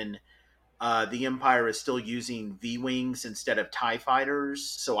place when the Empire is still using V-Wings instead of TIE fighters.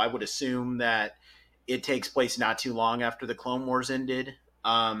 So I would assume that it takes place not too long after the Clone Wars ended.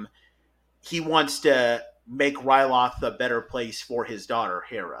 He wants to make Ryloth a better place for his daughter,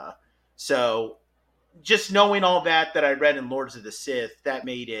 Hera. So just knowing all that I read in Lords of the Sith, that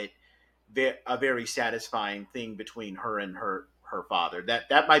made it a very satisfying thing between her and her father.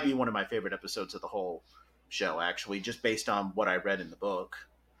 That might be one of my favorite episodes of the whole show, actually, just based on what I read in the book.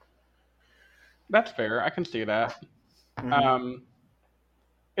 That's fair. I can see that. Mm-hmm.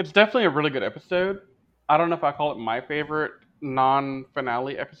 It's definitely a really good episode. I don't know if I call it my favorite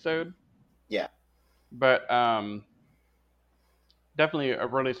non-finale episode. Yeah. But definitely a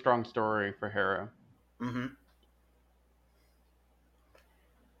really strong story for Hera. Mm-hmm.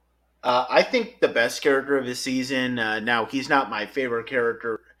 I think the best character of the season, now he's not my favorite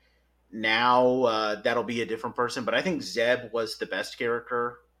character now, that'll be a different person, but I think Zeb was the best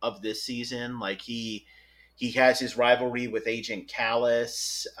character of this season. Like he has his rivalry with Agent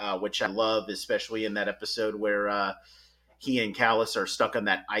Kallus, which I love, especially in that episode where he and Kallus are stuck on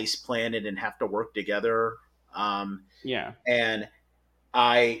that ice planet and have to work together. Yeah. And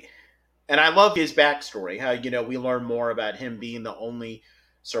I love his backstory. How we learn more about him being the only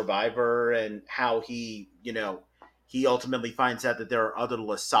survivor, and how he ultimately finds out that there are other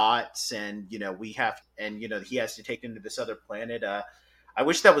Lasats, and he has to take them to this other planet. I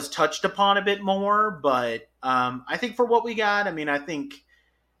wish that was touched upon a bit more, but I think for what we got, I mean, I think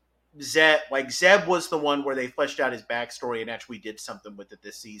Zeb was the one where they fleshed out his backstory and actually did something with it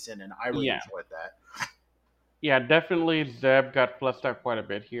this season, and I really enjoyed that. Yeah, definitely Zeb got fleshed out quite a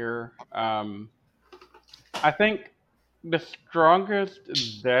bit here. I think the strongest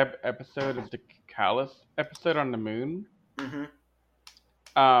Zeb episode is the Kallus episode on the moon.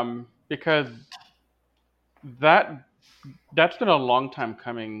 Mm-hmm. Because that's been a long time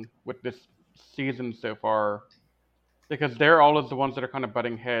coming with this season so far, because they're always the ones that are kind of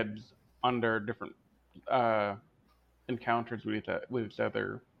butting heads under different encounters with each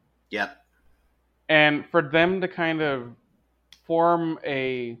other. Yep. And for them to kind of form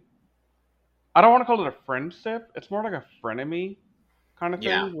I don't want to call it a friendship. It's more like a frenemy kind of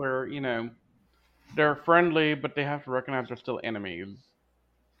thing, where they're friendly, but they have to recognize they're still enemies.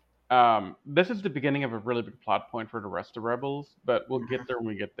 This is the beginning of a really big plot point for the rest of Rebels, but we'll get there when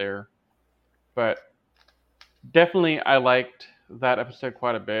we get there. But definitely, I liked that episode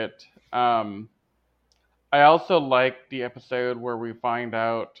quite a bit. I also liked the episode where we find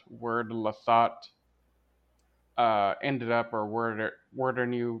out where the Lasat ended up, or where their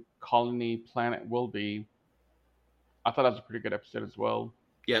new colony planet will be. I thought that was a pretty good episode as well.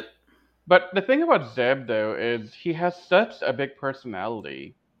 Yep. But the thing about Zeb, though, is he has such a big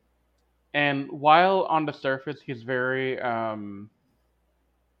personality. And while on the surface he's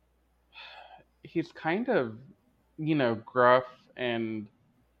kind of, gruff and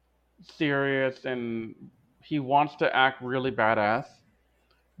serious, and he wants to act really badass.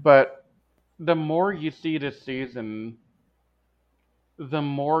 But the more you see this season, the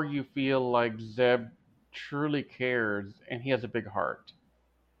more you feel like Zeb truly cares and he has a big heart.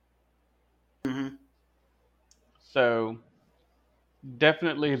 Mm-hmm. So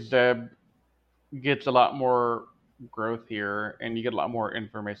definitely Zeb gets a lot more growth here, and you get a lot more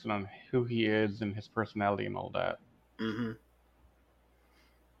information on who he is and his personality and all that. Mm-hmm.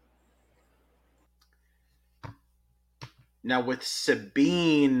 Now with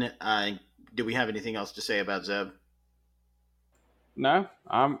Sabine, do we have anything else to say about Zeb? No,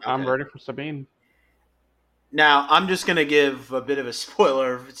 I'm Okay. ready for Sabine. Now I'm just gonna give a bit of a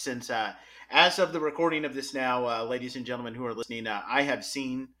spoiler since, as of the recording of this now, ladies and gentlemen who are listening, I have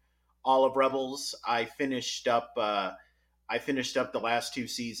seen all of Rebels. I finished up the last two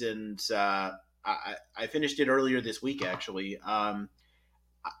seasons. I finished it earlier this week, actually.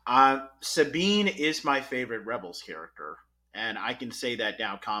 Sabine is my favorite Rebels character, and I can say that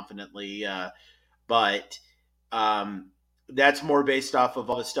now confidently. But um, that's more based off of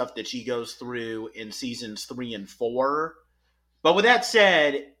all the stuff that she goes through in seasons 3 and 4. But with that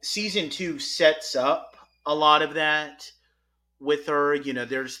said, season 2 sets up a lot of that with her.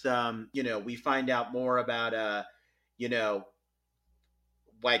 There's we find out more about you know,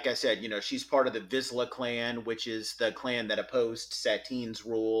 like I said, she's part of the Vizsla clan, which is the clan that opposed Satine's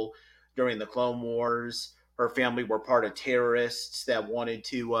rule during the Clone Wars. Her family were part of terrorists that wanted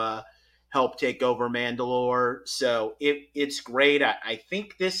to help take over Mandalore. So it's great. I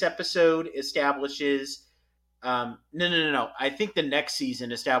think this episode establishes. No. I think the next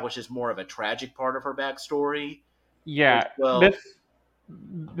season establishes more of a tragic part of her backstory. As Yeah, well, this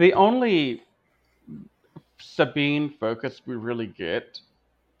the only Sabine focus we really get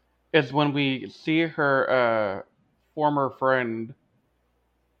is when we see her former friend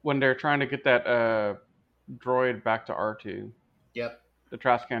when they're trying to get that droid back to R2, yep. the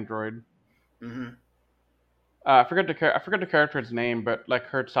trash can droid. Hmm. I forget the character's name, but like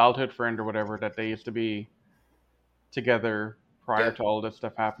her childhood friend or whatever that they used to be together prior Yep. to all this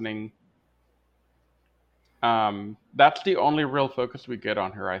stuff happening. That's the only real focus we get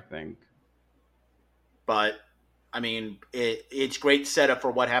on her, I think. But I mean, it's great setup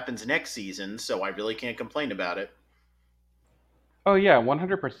for what happens next season, so I really can't complain about it. Oh yeah,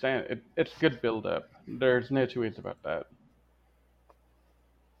 100%. It's good build up. There's no two ways about that.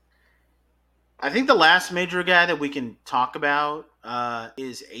 I think the last major guy that we can talk about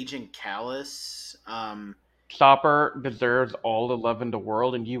is Agent Callus. Chopper deserves all the love in the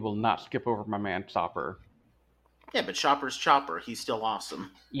world, and you will not skip over my man Chopper. Yeah, but Chopper's Chopper. He's still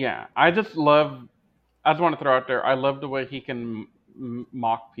awesome. Yeah, I just love. I just want to throw out there. I love the way he can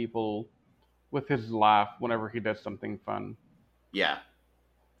mock people with his laugh whenever he does something fun. Yeah.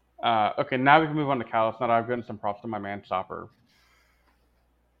 Okay, now we can move on to Callus. Now that I've given some props to my man Chopper.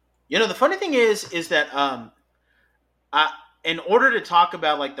 The funny thing is that I, in order to talk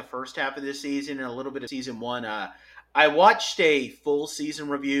about like the first half of this season and a little bit of season 1, I watched a full season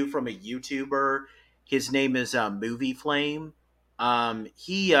review from a YouTuber. His name is Movie Flame.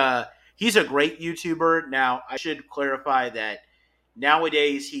 He's a great YouTuber. Now I should clarify that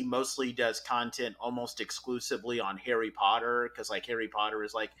nowadays he mostly does content almost exclusively on Harry Potter, because like Harry Potter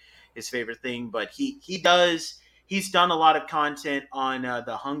is like his favorite thing. But he's done a lot of content on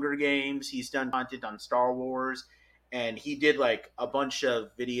the Hunger Games. He's done content on Star Wars, and he did like a bunch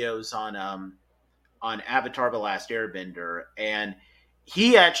of videos on Avatar: The Last Airbender. And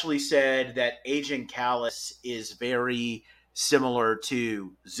he actually said that Agent Callus is very similar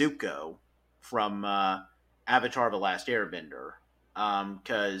to Zuko from Avatar: The Last Airbender,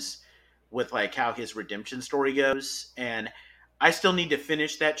 because with like how his redemption story goes. And I still need to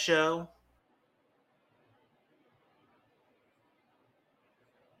finish that show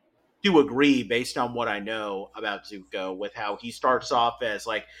to agree based on what I know about Zuko, with how he starts off as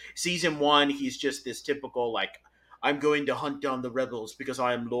like season 1, he's just this typical like I'm going to hunt down the rebels because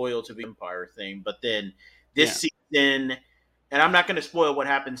I am loyal to the Empire thing. But then this Yeah. season, and I'm not going to spoil what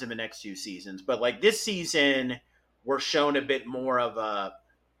happens in the next 2 seasons, but like this season, we're shown a bit more of a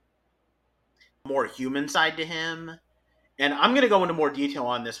more human side to him. And I'm going to go into more detail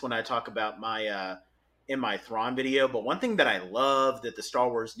on this when I talk about my in my Thrawn video. But one thing that I love that the Star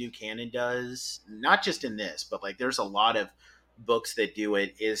Wars new canon does, not just in this, but like there's a lot of books that do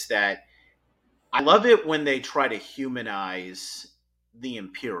it, is that I love it when they try to humanize the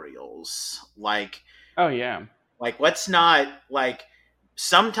Imperials. Oh yeah. Like let's not like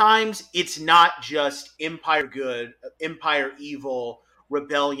sometimes it's not just Empire good, Empire evil,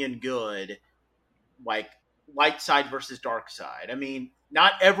 Rebellion good, like light side versus dark side. I mean,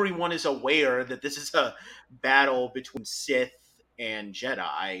 not everyone is aware that this is a battle between Sith and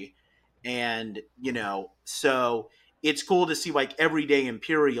Jedi. And, so it's cool to see like everyday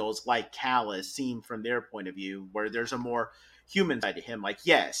Imperials like Callus seen from their point of view, where there's a more human side to him. Like,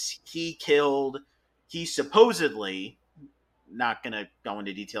 yes, he supposedly, not gonna go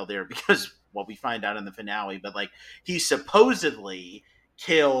into detail there because what we find out in the finale, but like he supposedly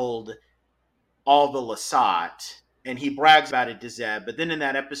killed all the Lasat, and he brags about it to Zeb. But then in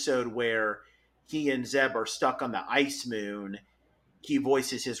that episode where he and Zeb are stuck on the ice moon, he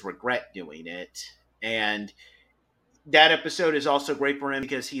voices his regret doing it. And that episode is also great for him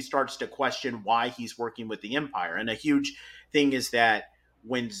because he starts to question why he's working with the Empire. And a huge thing is that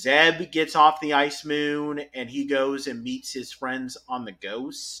when Zeb gets off the ice moon and he goes and meets his friends on the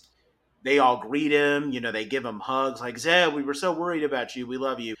Ghost, they all greet him. They give him hugs like, Zeb, we were so worried about you. We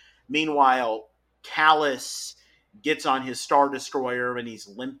love you. Meanwhile, Callus gets on his Star Destroyer and he's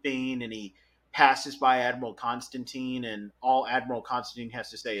limping and he passes by Admiral Constantine, and all Admiral Constantine has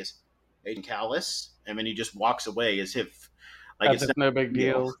to say is, Agent Callus, and then he just walks away as if like it's no big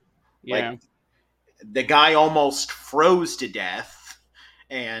deal. Yeah. Like, the guy almost froze to death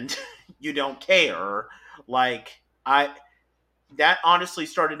and you don't care. Like, that honestly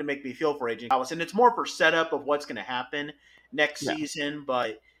started to make me feel for Agent Callus, and it's more for setup of what's going to happen next season.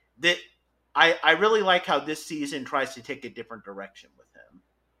 But I really like how this season tries to take a different direction with him.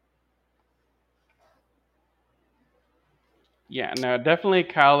 Yeah, no, definitely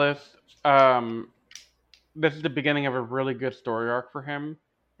Callus. This is the beginning of a really good story arc for him.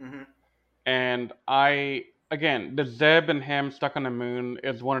 Mm-hmm. And again, the Zeb and him stuck on the moon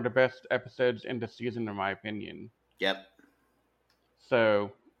is one of the best episodes in the season, in my opinion. Yep.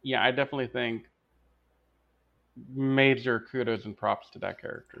 So, yeah, I definitely think major kudos and props to that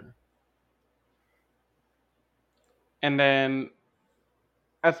character. And then,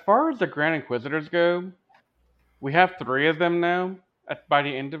 as far as the Grand Inquisitors go, we have 3 of them now by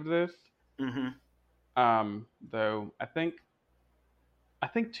the end of this. Mm-hmm. Though I think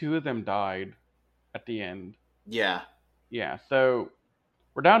 2 of them died at the end. Yeah. Yeah, so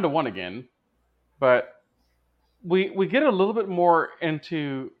we're down to 1 again, but we get a little bit more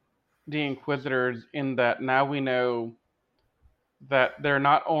into the Inquisitors in that now we know that they're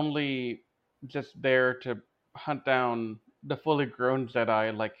not only just there to hunt down the fully grown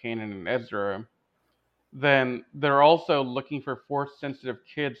Jedi like Kanan and Ezra, then they're also looking for Force-sensitive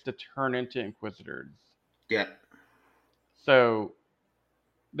kids to turn into Inquisitors. Yeah. So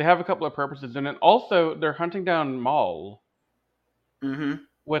they have a couple of purposes, and then also they're hunting down Maul. Mm-hmm.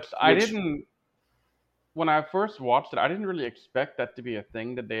 Which I didn't. When I first watched it, I didn't really expect that to be a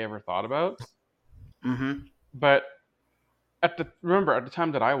thing that they ever thought about. Mm-hmm. But remember, at the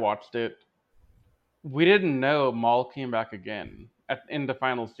time that I watched it, we didn't know Maul came back again in the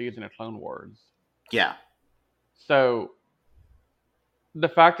final season of Clone Wars. Yeah. So the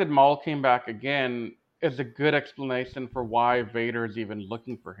fact that Maul came back again is a good explanation for why Vader is even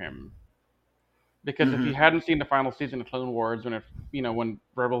looking for him. Because if you hadn't seen the final season of Clone Wars when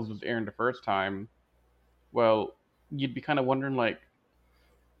Rebels was airing the first time, well, you'd be kind of wondering, like,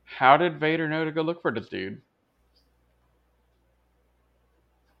 how did Vader know to go look for this dude?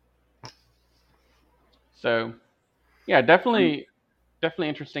 So, yeah, definitely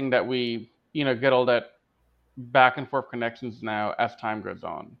interesting that we, get all that back and forth connections now as time goes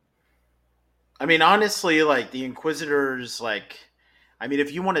on. I mean, honestly, like, the Inquisitors, like, I mean,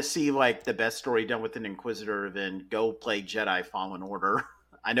 if you want to see, like, the best story done with an Inquisitor, then go play Jedi Fallen Order.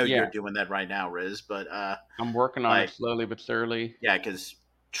 I know you're doing that right now, Riz, but I'm working on it slowly but surely. Yeah, because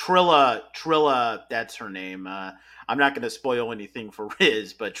Trilla, that's her name. I'm not going to spoil anything for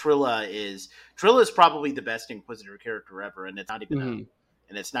Riz, but Trilla is probably the best Inquisitor character ever, and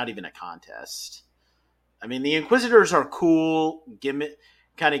it's not even a contest. I mean, the Inquisitors are cool,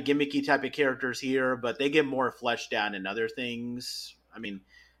 kind of gimmicky type of characters here, but they get more fleshed out in other things. I mean,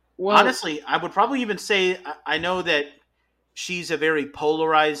 honestly, I would probably even say I know that she's a very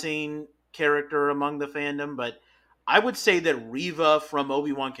polarizing character among the fandom, but I would say that Reva from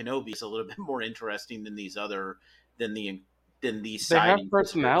Obi-Wan Kenobi is a little bit more interesting than these They have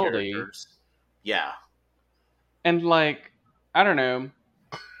personality. Characters. Yeah. And, like, I don't know.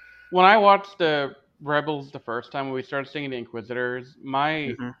 When I watched the Rebels the first time when we started seeing the Inquisitors,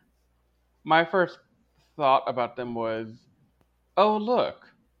 my first thought about them was, oh, look,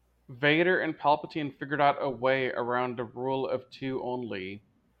 Vader and Palpatine figured out a way around the rule of 2 only.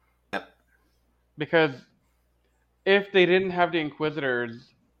 Yep. Because if they didn't have the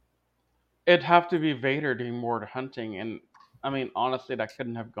Inquisitors, it'd have to be Vader doing more hunting, and I mean, honestly, that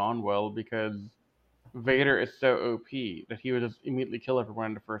couldn't have gone well because Vader is so OP that he would just immediately kill everyone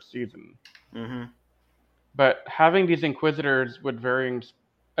in the first season. Mm-hmm. But having these Inquisitors with varying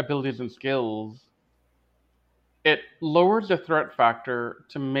abilities and skills, it lowers the threat factor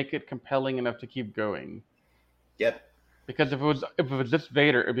to make it compelling enough to keep going. Yep. Because if it was just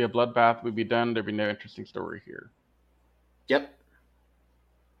Vader, it'd be a bloodbath. We'd be done. There'd be no interesting story here. Yep.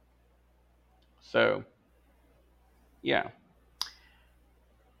 So, yeah.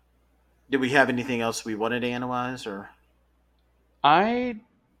 Did we have anything else we wanted to analyze, or? I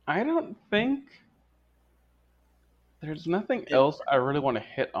don't think there's nothing else I really want to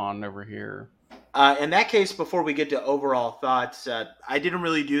hit on over here. In that case, before we get to overall thoughts, I didn't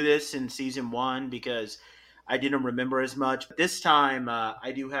really do this in season 1 because I didn't remember as much. But this time,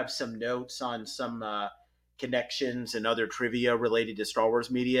 I do have some notes on some connections and other trivia related to Star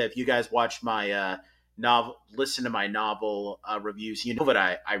Wars media. If you guys watch my novel, listen to my novel reviews, you know that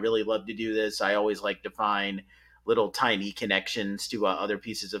I really love to do this. I always like to find little tiny connections to other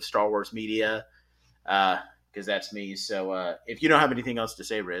pieces of Star Wars media. Because that's me. So if you don't have anything else to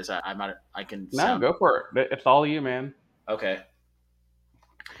say, Riz, I can. No, go for it. It's all you, man. Okay.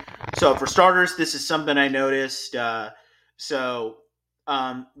 So for starters, this is something I noticed. I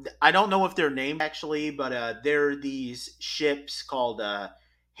don't know if they're named actually, but they're these ships called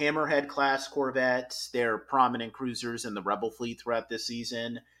Hammerhead class corvettes. They're prominent cruisers in the Rebel fleet throughout this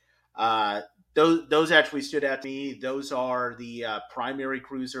season. Those actually stood out to me. Those are the primary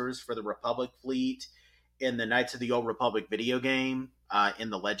cruisers for the Republic fleet in the Knights of the Old Republic video game in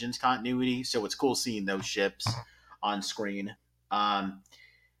the Legends continuity. So it's cool seeing those ships on screen.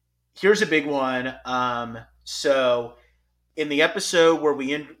 Here's a big one. So in the episode where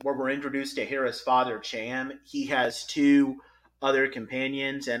we're introduced to Hera's father, Cham, he has 2 other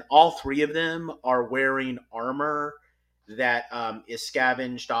companions, and all 3 of them are wearing armor that is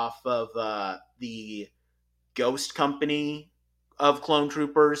scavenged off of the Ghost Company of clone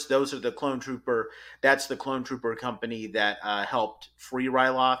troopers. Those are the clone trooper. That's the clone trooper company that helped free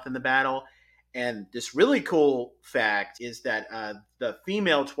Ryloth in the battle. And this really cool fact is that the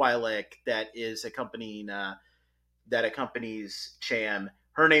female Twi'lek that is accompanying that accompanies Cham,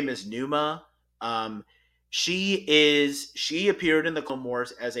 her name is Numa. She appeared in the Clone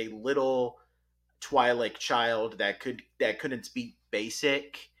Wars as a little Twi'lek child that couldn't speak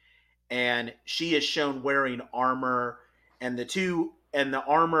Basic, and she is shown wearing armor, and the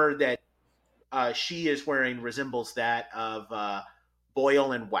armor that she is wearing resembles that of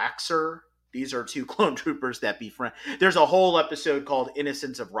Boyle and Waxer. These are 2 clone troopers that befriend. There's a whole episode called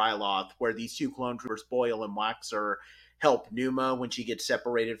Innocence of Ryloth where these 2 clone troopers, Boyle and Waxer, help Numa when she gets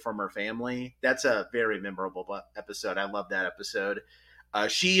separated from her family. That's a very memorable episode. I love that episode.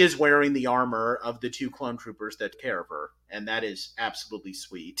 She is wearing the armor of the 2 clone troopers that take care of her, and that is absolutely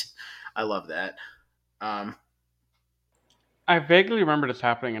sweet. I love that. I vaguely remember this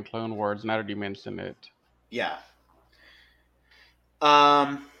happening in Clone Wars, now that you mention it. Yeah.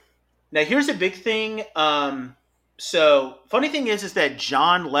 Now here's a big thing. So funny thing is that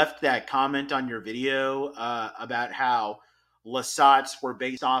John left that comment on your video about how Lasats were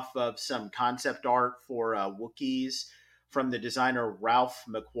based off of some concept art for Wookiees from the designer Ralph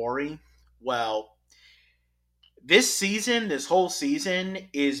McQuarrie. Well, this whole season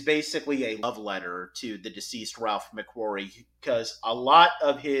is basically a love letter to the deceased Ralph McQuarrie, because a lot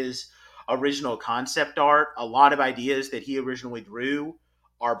of his original concept art, a lot of ideas that he originally drew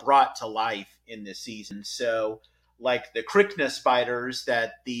are brought to life in this season. So, like the Krykna spiders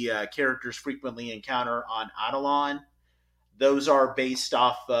that the characters frequently encounter on Atollon, those are based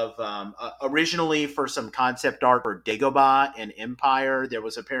off of originally for some concept art for Dagobah and Empire. There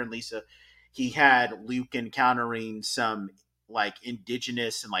was apparently he had Luke encountering some like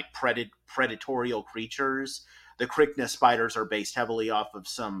indigenous and like predatorial creatures. The Krykna spiders are based heavily off of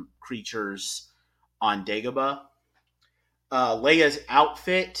some creatures on Dagobah. Leia's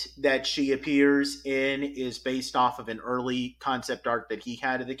outfit that she appears in is based off of an early concept art that he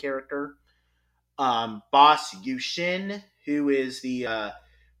had of the character. Boss Yushin, who is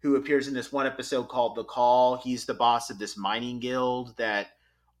who appears in this one episode called The Call. He's the boss of this mining guild that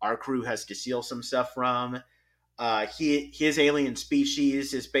our crew has to steal some stuff from. His alien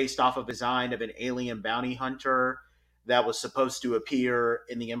species is based off of a design of an alien bounty hunter that was supposed to appear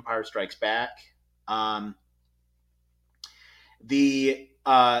in The Empire Strikes Back.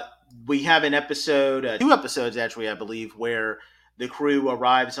 We have an episode, 2 episodes actually, I believe, where the crew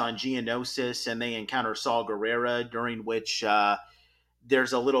arrives on Geonosis and they encounter Saw Gerrera, during which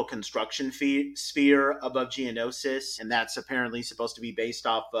there's a little construction sphere above Geonosis, and that's apparently supposed to be based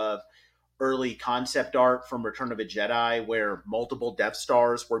off of early concept art from Return of a Jedi, where multiple Death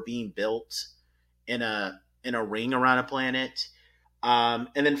Stars were being built in a ring around a planet. And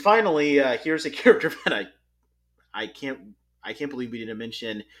then finally, here's a character that I can't believe we didn't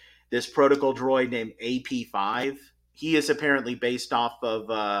mention, this protocol droid named AP5. He is apparently based off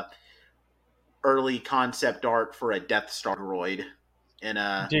of early concept art for a Death Star droid.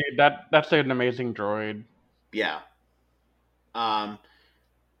 And Dude, that's an amazing droid. yeah.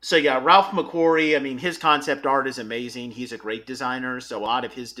 So yeah, Ralph McQuarrie. I mean, his concept art is amazing. He's a great designer, so a lot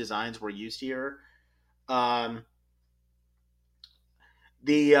of his designs were used here. Um,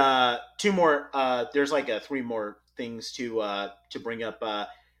 the two more. There's like three more things to bring up.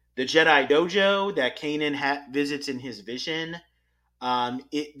 The Jedi Dojo that Kanan visits in his vision.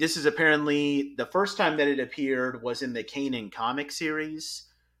 This is apparently the first time that it appeared was in the Kanan comic series,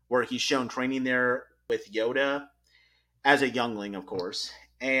 where he's shown training there with Yoda as a youngling, of course.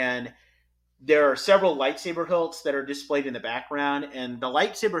 And there are several lightsaber hilts that are displayed in the background. And the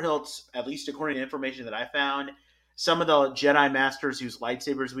lightsaber hilts, at least according to information that I found, some of the Jedi Masters whose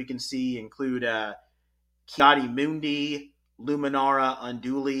lightsabers we can see include Ki-Adi-Mundi, Luminara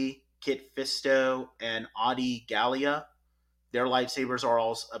Unduli, Kit Fisto, and Adi Gallia. Their lightsabers are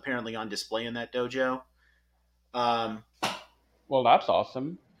all apparently on display in that dojo. Well, that's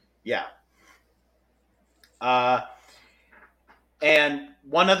awesome. Yeah. And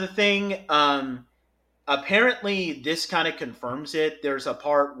one other thing, apparently this kind of confirms it. There's a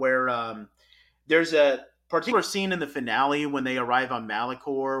part where there's a particular scene in the finale when they arrive on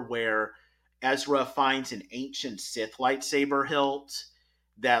Malachor where Ezra finds an ancient Sith lightsaber hilt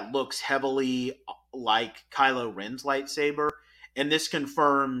that looks heavily like Kylo Ren's lightsaber. And this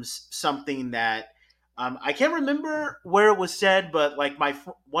confirms something that I can't remember where it was said, but like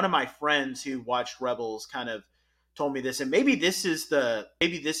one of my friends who watched Rebels kind of told me this, and maybe this is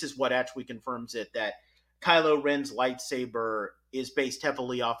what actually confirms it, that Kylo Ren's lightsaber is based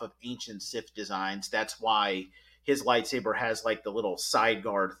heavily off of ancient Sith designs. That's why his lightsaber has like the little side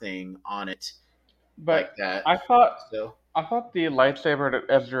guard thing on it, But like that. I thought So, the lightsaber that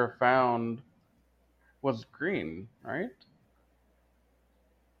Ezra found was green, right?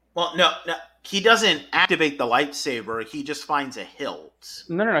 well, no, he doesn't activate the lightsaber. He just finds a hilt.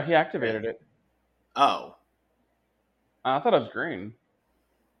 No, he activated it. Oh, I thought it was green.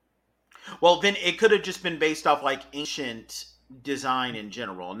 well, then it could have just been based off like ancient design in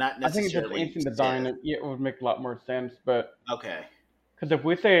general, not I think it's just necessarily ancient design. Sith. It would make a lot more sense, but Okay. because if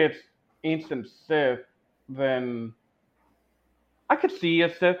we say it's ancient Sith, then I could see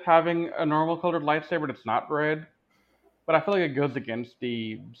a Sith having a normal colored lightsaber that's not red, but I feel like it goes against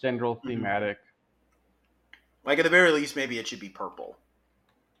the general thematic. Like at the very least, maybe it should be purple.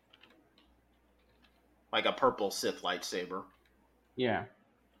 Like a purple Sith lightsaber. Yeah.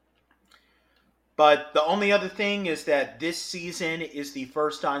 But the only other thing is that this season is the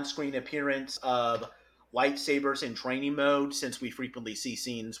first on-screen appearance of lightsabers in training mode, since we frequently see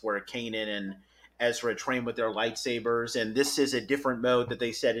scenes where Kanan and Ezra train with their lightsabers, and this is a different mode that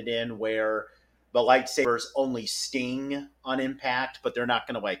they set it in where the lightsabers only sting on impact, but they're not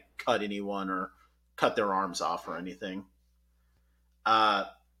going to like cut anyone or cut their arms off or anything.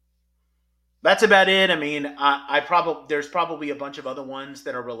 That's about it. I mean, there's probably a bunch of other ones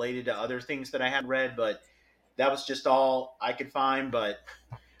that are related to other things that I hadn't read, but that was just all I could find. But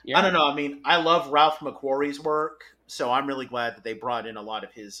yeah. I don't know. I mean, I love Ralph McQuarrie's work, so I'm really glad that they brought in a lot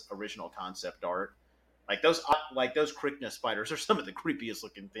of his original concept art. Like those Krykna spiders are some of the creepiest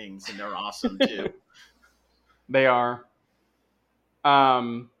looking things, and they're awesome too. They are.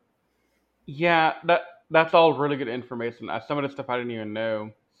 Yeah, that's all really good information. Some of the stuff I didn't even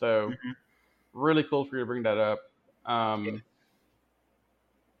know, so really cool for you to bring that up. I'm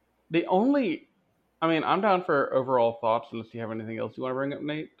down for overall thoughts unless you have anything else you want to bring up,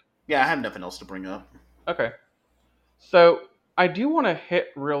 Nate. Yeah, I have nothing else to bring up. Okay. So I do want to hit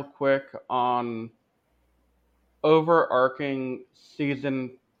real quick on overarching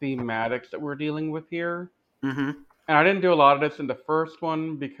season thematics that we're dealing with here. Mm-hmm. And I didn't do a lot of this in the first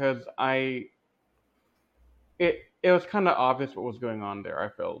one because it was kind of obvious what was going on there, I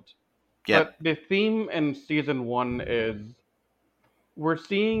felt. Yep. But the theme in season 1 is we're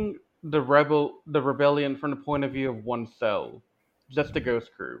seeing the rebellion from the point of view of one cell, just the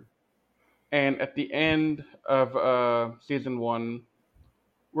Ghost Crew. And at the end of season 1,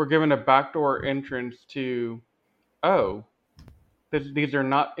 we're given a backdoor entrance to, these are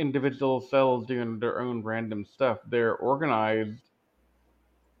not individual cells doing their own random stuff. They're organized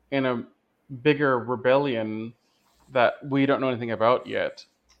in a bigger rebellion that we don't know anything about yet,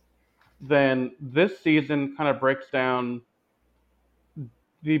 then this season kind of breaks down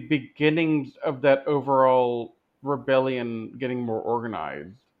the beginnings of that overall rebellion getting more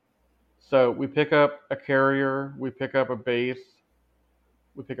organized. So we pick up a carrier, we pick up a base,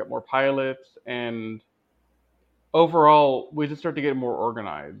 we pick up more pilots, and overall we just start to get more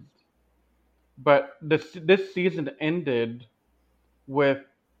organized. But this season ended with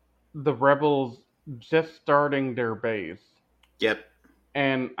the rebels just starting their base, Yep.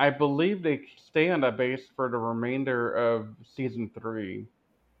 and I believe they stay on that base for the remainder of season 3.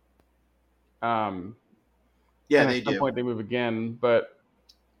 Um, Yeah, and they at some do. point they move again, but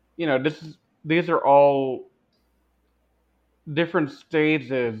these are all different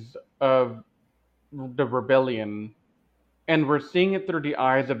stages of the rebellion, and we're seeing it through the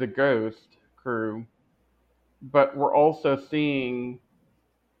eyes of the Ghost crew, but we're also seeing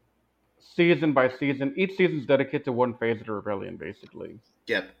season by season. Each season's dedicated to one phase of the rebellion, basically.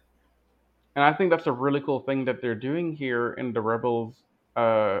 Yep. And I think that's a really cool thing that they're doing here in the Rebels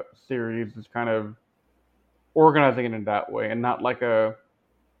series, is kind of organizing it in that way, and not like a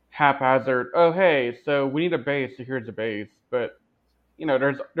haphazard. Oh, hey, so we need a base, so here's a base. But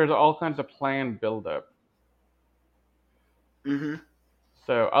there's all kinds of planned buildup. Mm-hmm.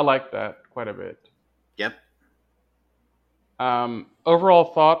 So I like that quite a bit. Yep.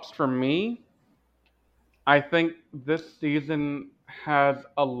 Overall thoughts from me, I think this season has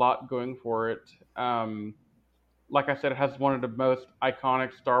a lot going for it. Like I said, it has one of the most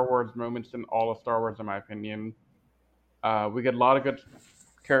iconic Star Wars moments in all of Star Wars, in my opinion. We get a lot of good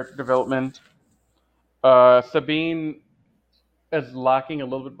character development. Sabine is lacking a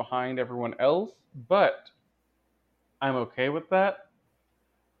little bit behind everyone else, but I'm okay with that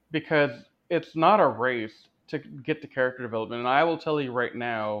because it's not a race to get to character development. And I will tell you right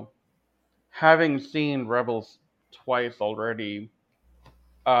now, having seen Rebels twice already,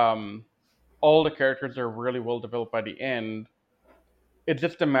 um, all the characters are really well developed by the end. It's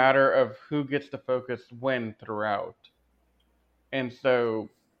just a matter of who gets to focus when throughout. And so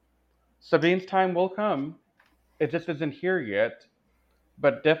Sabine's time will come. It just isn't here yet.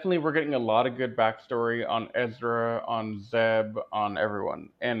 But definitely we're getting a lot of good backstory on Ezra, on Zeb, on everyone.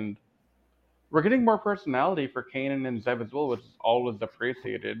 And we're getting more personality for Kanan and Zeb as well, which is always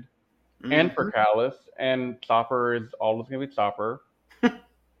appreciated. And for Mm-hmm. Callus. And Chopper is always going to be Chopper.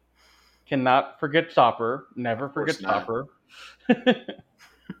 Cannot forget Chopper. Never Of course forget not. Chopper.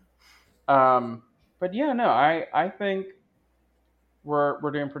 But yeah, no, I think we're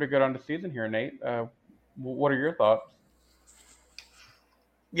doing pretty good on the season here, Nate. What are your thoughts?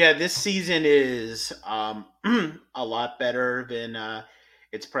 Yeah, this season is a lot better than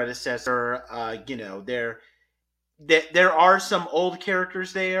its predecessor. There are some old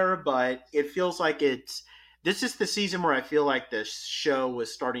characters there, but it feels like this is the season where I feel like the show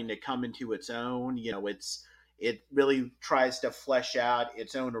was starting to come into its own. It really tries to flesh out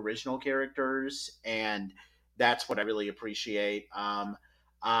its own original characters, and that's what I really appreciate.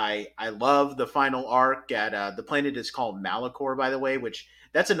 I love the final arc at the planet is called Malachor, by the way, which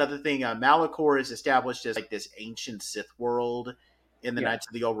that's another thing. Malachor is established as like this ancient Sith world in the Yeah. Knights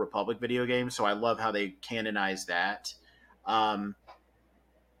of the Old Republic video game, so I love how they canonize that. Um,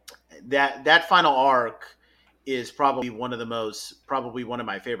 that final arc is probably one of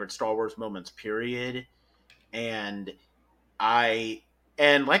my favorite Star Wars moments. Period. And I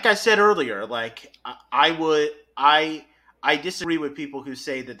and like I said earlier, like I disagree with people who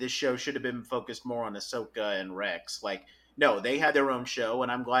say that this show should have been focused more on Ahsoka and Rex. Like, no, they had their own show,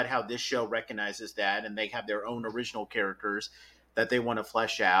 and I'm glad how this show recognizes that, and they have their own original characters that they want to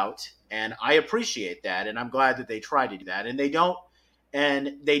flesh out, and I appreciate that, and I'm glad that they try to do that, and they don't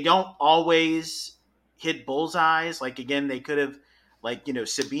always hit bullseyes. Like again, they could have, like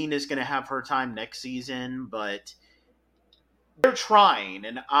Sabine is going to have her time next season, but they're trying,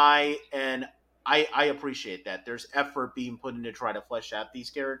 and I appreciate that. There's effort being put in to try to flesh out these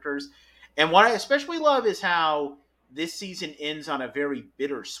characters. And what I especially love is how this season ends on a very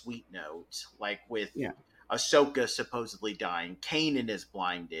bittersweet note, like with Yeah. Ahsoka supposedly dying, Kanan is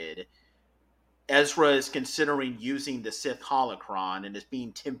blinded, Ezra is considering using the Sith holocron and is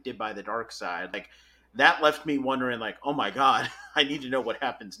being tempted by the dark side. Like that left me wondering, like, oh my god, I need to know what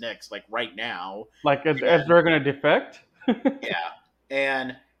happens next, like right now. Like, is And Ezra going to defect? yeah.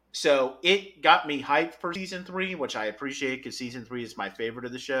 And so it got me hyped for season 3, which I appreciate because season 3 is my favorite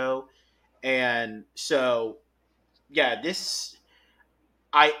of the show. And so, yeah,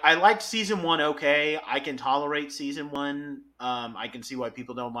 I like season 1 okay. I can tolerate season 1. I can see why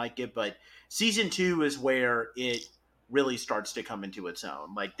people don't like it, but season 2 is where it really starts to come into its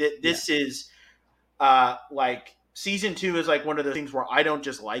own. Like Yeah. this is like season 2 is like one of the things where I don't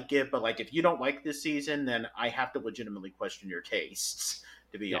just like it, but like if you don't like this season, then I have to legitimately question your tastes.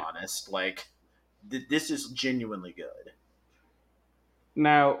 To be Yeah. honest, like this is genuinely good.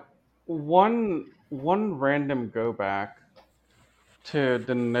 Now, one random go back to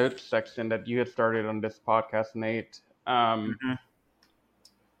the notes section that you had started on this podcast, Nate. Mhm.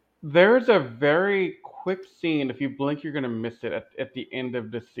 There's a very quick scene. If you blink, you're gonna miss it at the end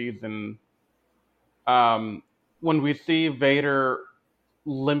of the season. Um, when we see Vader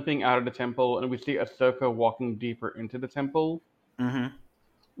limping out of the temple, and we see Ahsoka walking deeper into the temple, Mhm.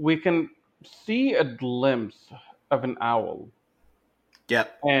 we can see a glimpse of an owl,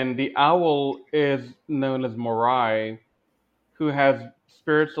 Yep. and the owl is known as Morai, who has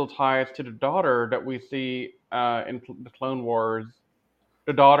spiritual ties to the daughter that we see in the Clone Wars.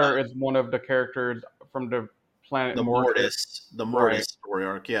 The daughter is one of the characters from the planet Mortis. The Right. Mortis story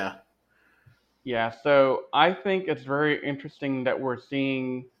arc. Yeah. Yeah, so I think it's very interesting that we're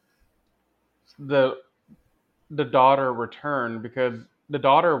seeing the the daughter return, because the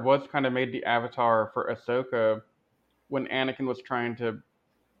daughter was kind of made the avatar for Ahsoka when Anakin was trying to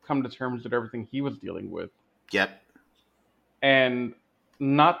come to terms with everything he was dealing with. Yep. And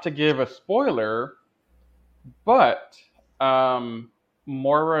not to give a spoiler, but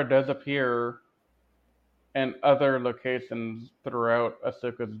Moira does appear in other locations throughout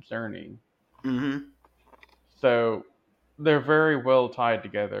Ahsoka's journey. Mhm. So they're very well tied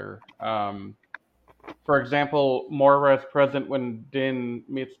together. For example, Moira is present when Din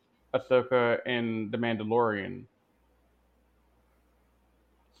meets Ahsoka in The Mandalorian.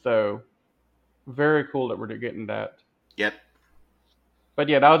 So very cool that we're getting that. Yep. But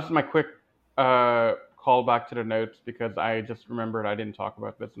yeah, that was my quick call back to the notes, because I just remembered I didn't talk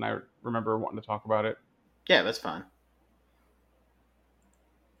about this, and I remember wanting to talk about it. Yeah, that's fine.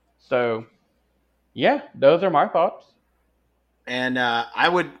 So yeah, those are my thoughts. And I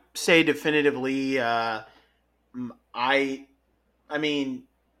would say definitively, I mean,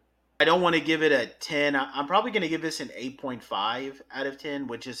 I don't want to give it a 10. I'm probably going to give this an 8.5 out of 10,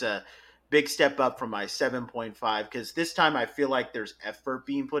 which is a big step up from my 7.5, because this time I feel like there's effort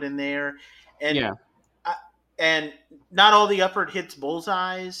being put in there. And Yeah, I, and not all the effort hits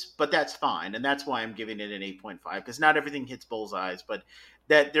bullseyes, but that's fine. And that's why I'm giving it an 8.5, because not everything hits bullseyes, but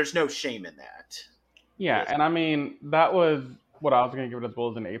that there's no shame in that. yeah, Yes. and I mean that was what I was gonna give it as well,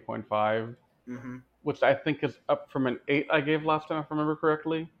 as an 8.5, Mm-hmm. which I think is up from an 8 I gave last time, if I remember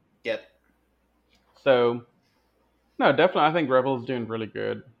correctly. Yep. So no, definitely, I think Rebels is doing really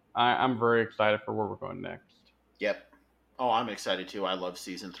good. I'm very excited for where we're going next. Yep. Oh, I'm excited too. I love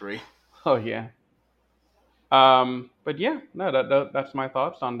season 3. Oh yeah. But yeah, no, that's my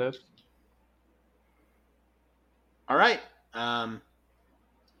thoughts on this. All right. Um,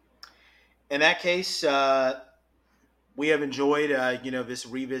 in that case, we have enjoyed this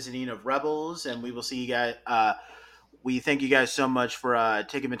revisiting of Rebels, and we will see you guys. We thank you guys so much for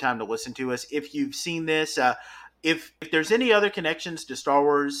taking the time to listen to us. If you've seen this, if there's any other connections to Star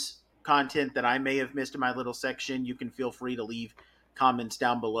Wars content that I may have missed in my little section, you can feel free to leave comments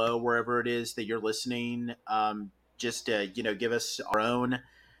down below wherever it is that you're listening. Just to give us our own,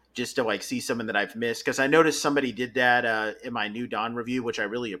 just to like see something that I've missed, because I noticed somebody did that in my New Dawn review, which I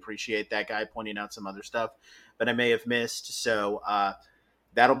really appreciate that guy pointing out some other stuff that I may have missed. So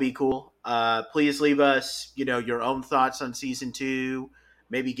that'll be cool. Please leave us, your own thoughts on season 2.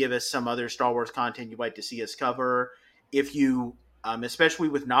 Maybe give us some other Star Wars content you'd like to see us cover. If you, especially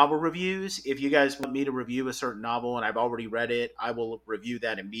with novel reviews, if you guys want me to review a certain novel and I've already read it, I will review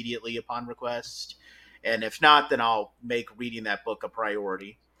that immediately upon request. And if not, then I'll make reading that book a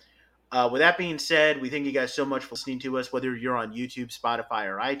priority. With that being said, we thank you guys so much for listening to us, whether you're on YouTube, Spotify,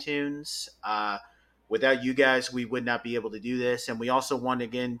 or iTunes. Without you guys, we would not be able to do this. And we also want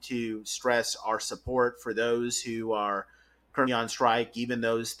again to stress our support for those who are currently on strike, even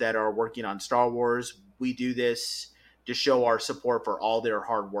those that are working on Star Wars. We do this to show our support for all their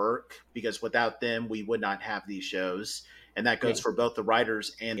hard work, because without them, we would not have these shows. And that Yeah. goes for both the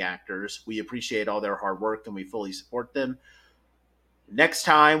writers and the actors. We appreciate all their hard work and we fully support them. Next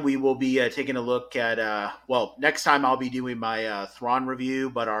time we will be taking a look at next time I'll be doing my Thrawn review,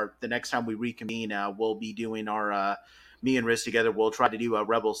 but the next time we reconvene, we'll be doing our me and Riz together. We'll try to do a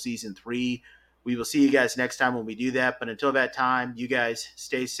Rebel season 3. We will see you guys next time when we do that. But until that time, you guys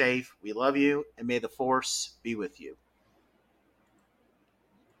stay safe. We love you, and may the Force be with you.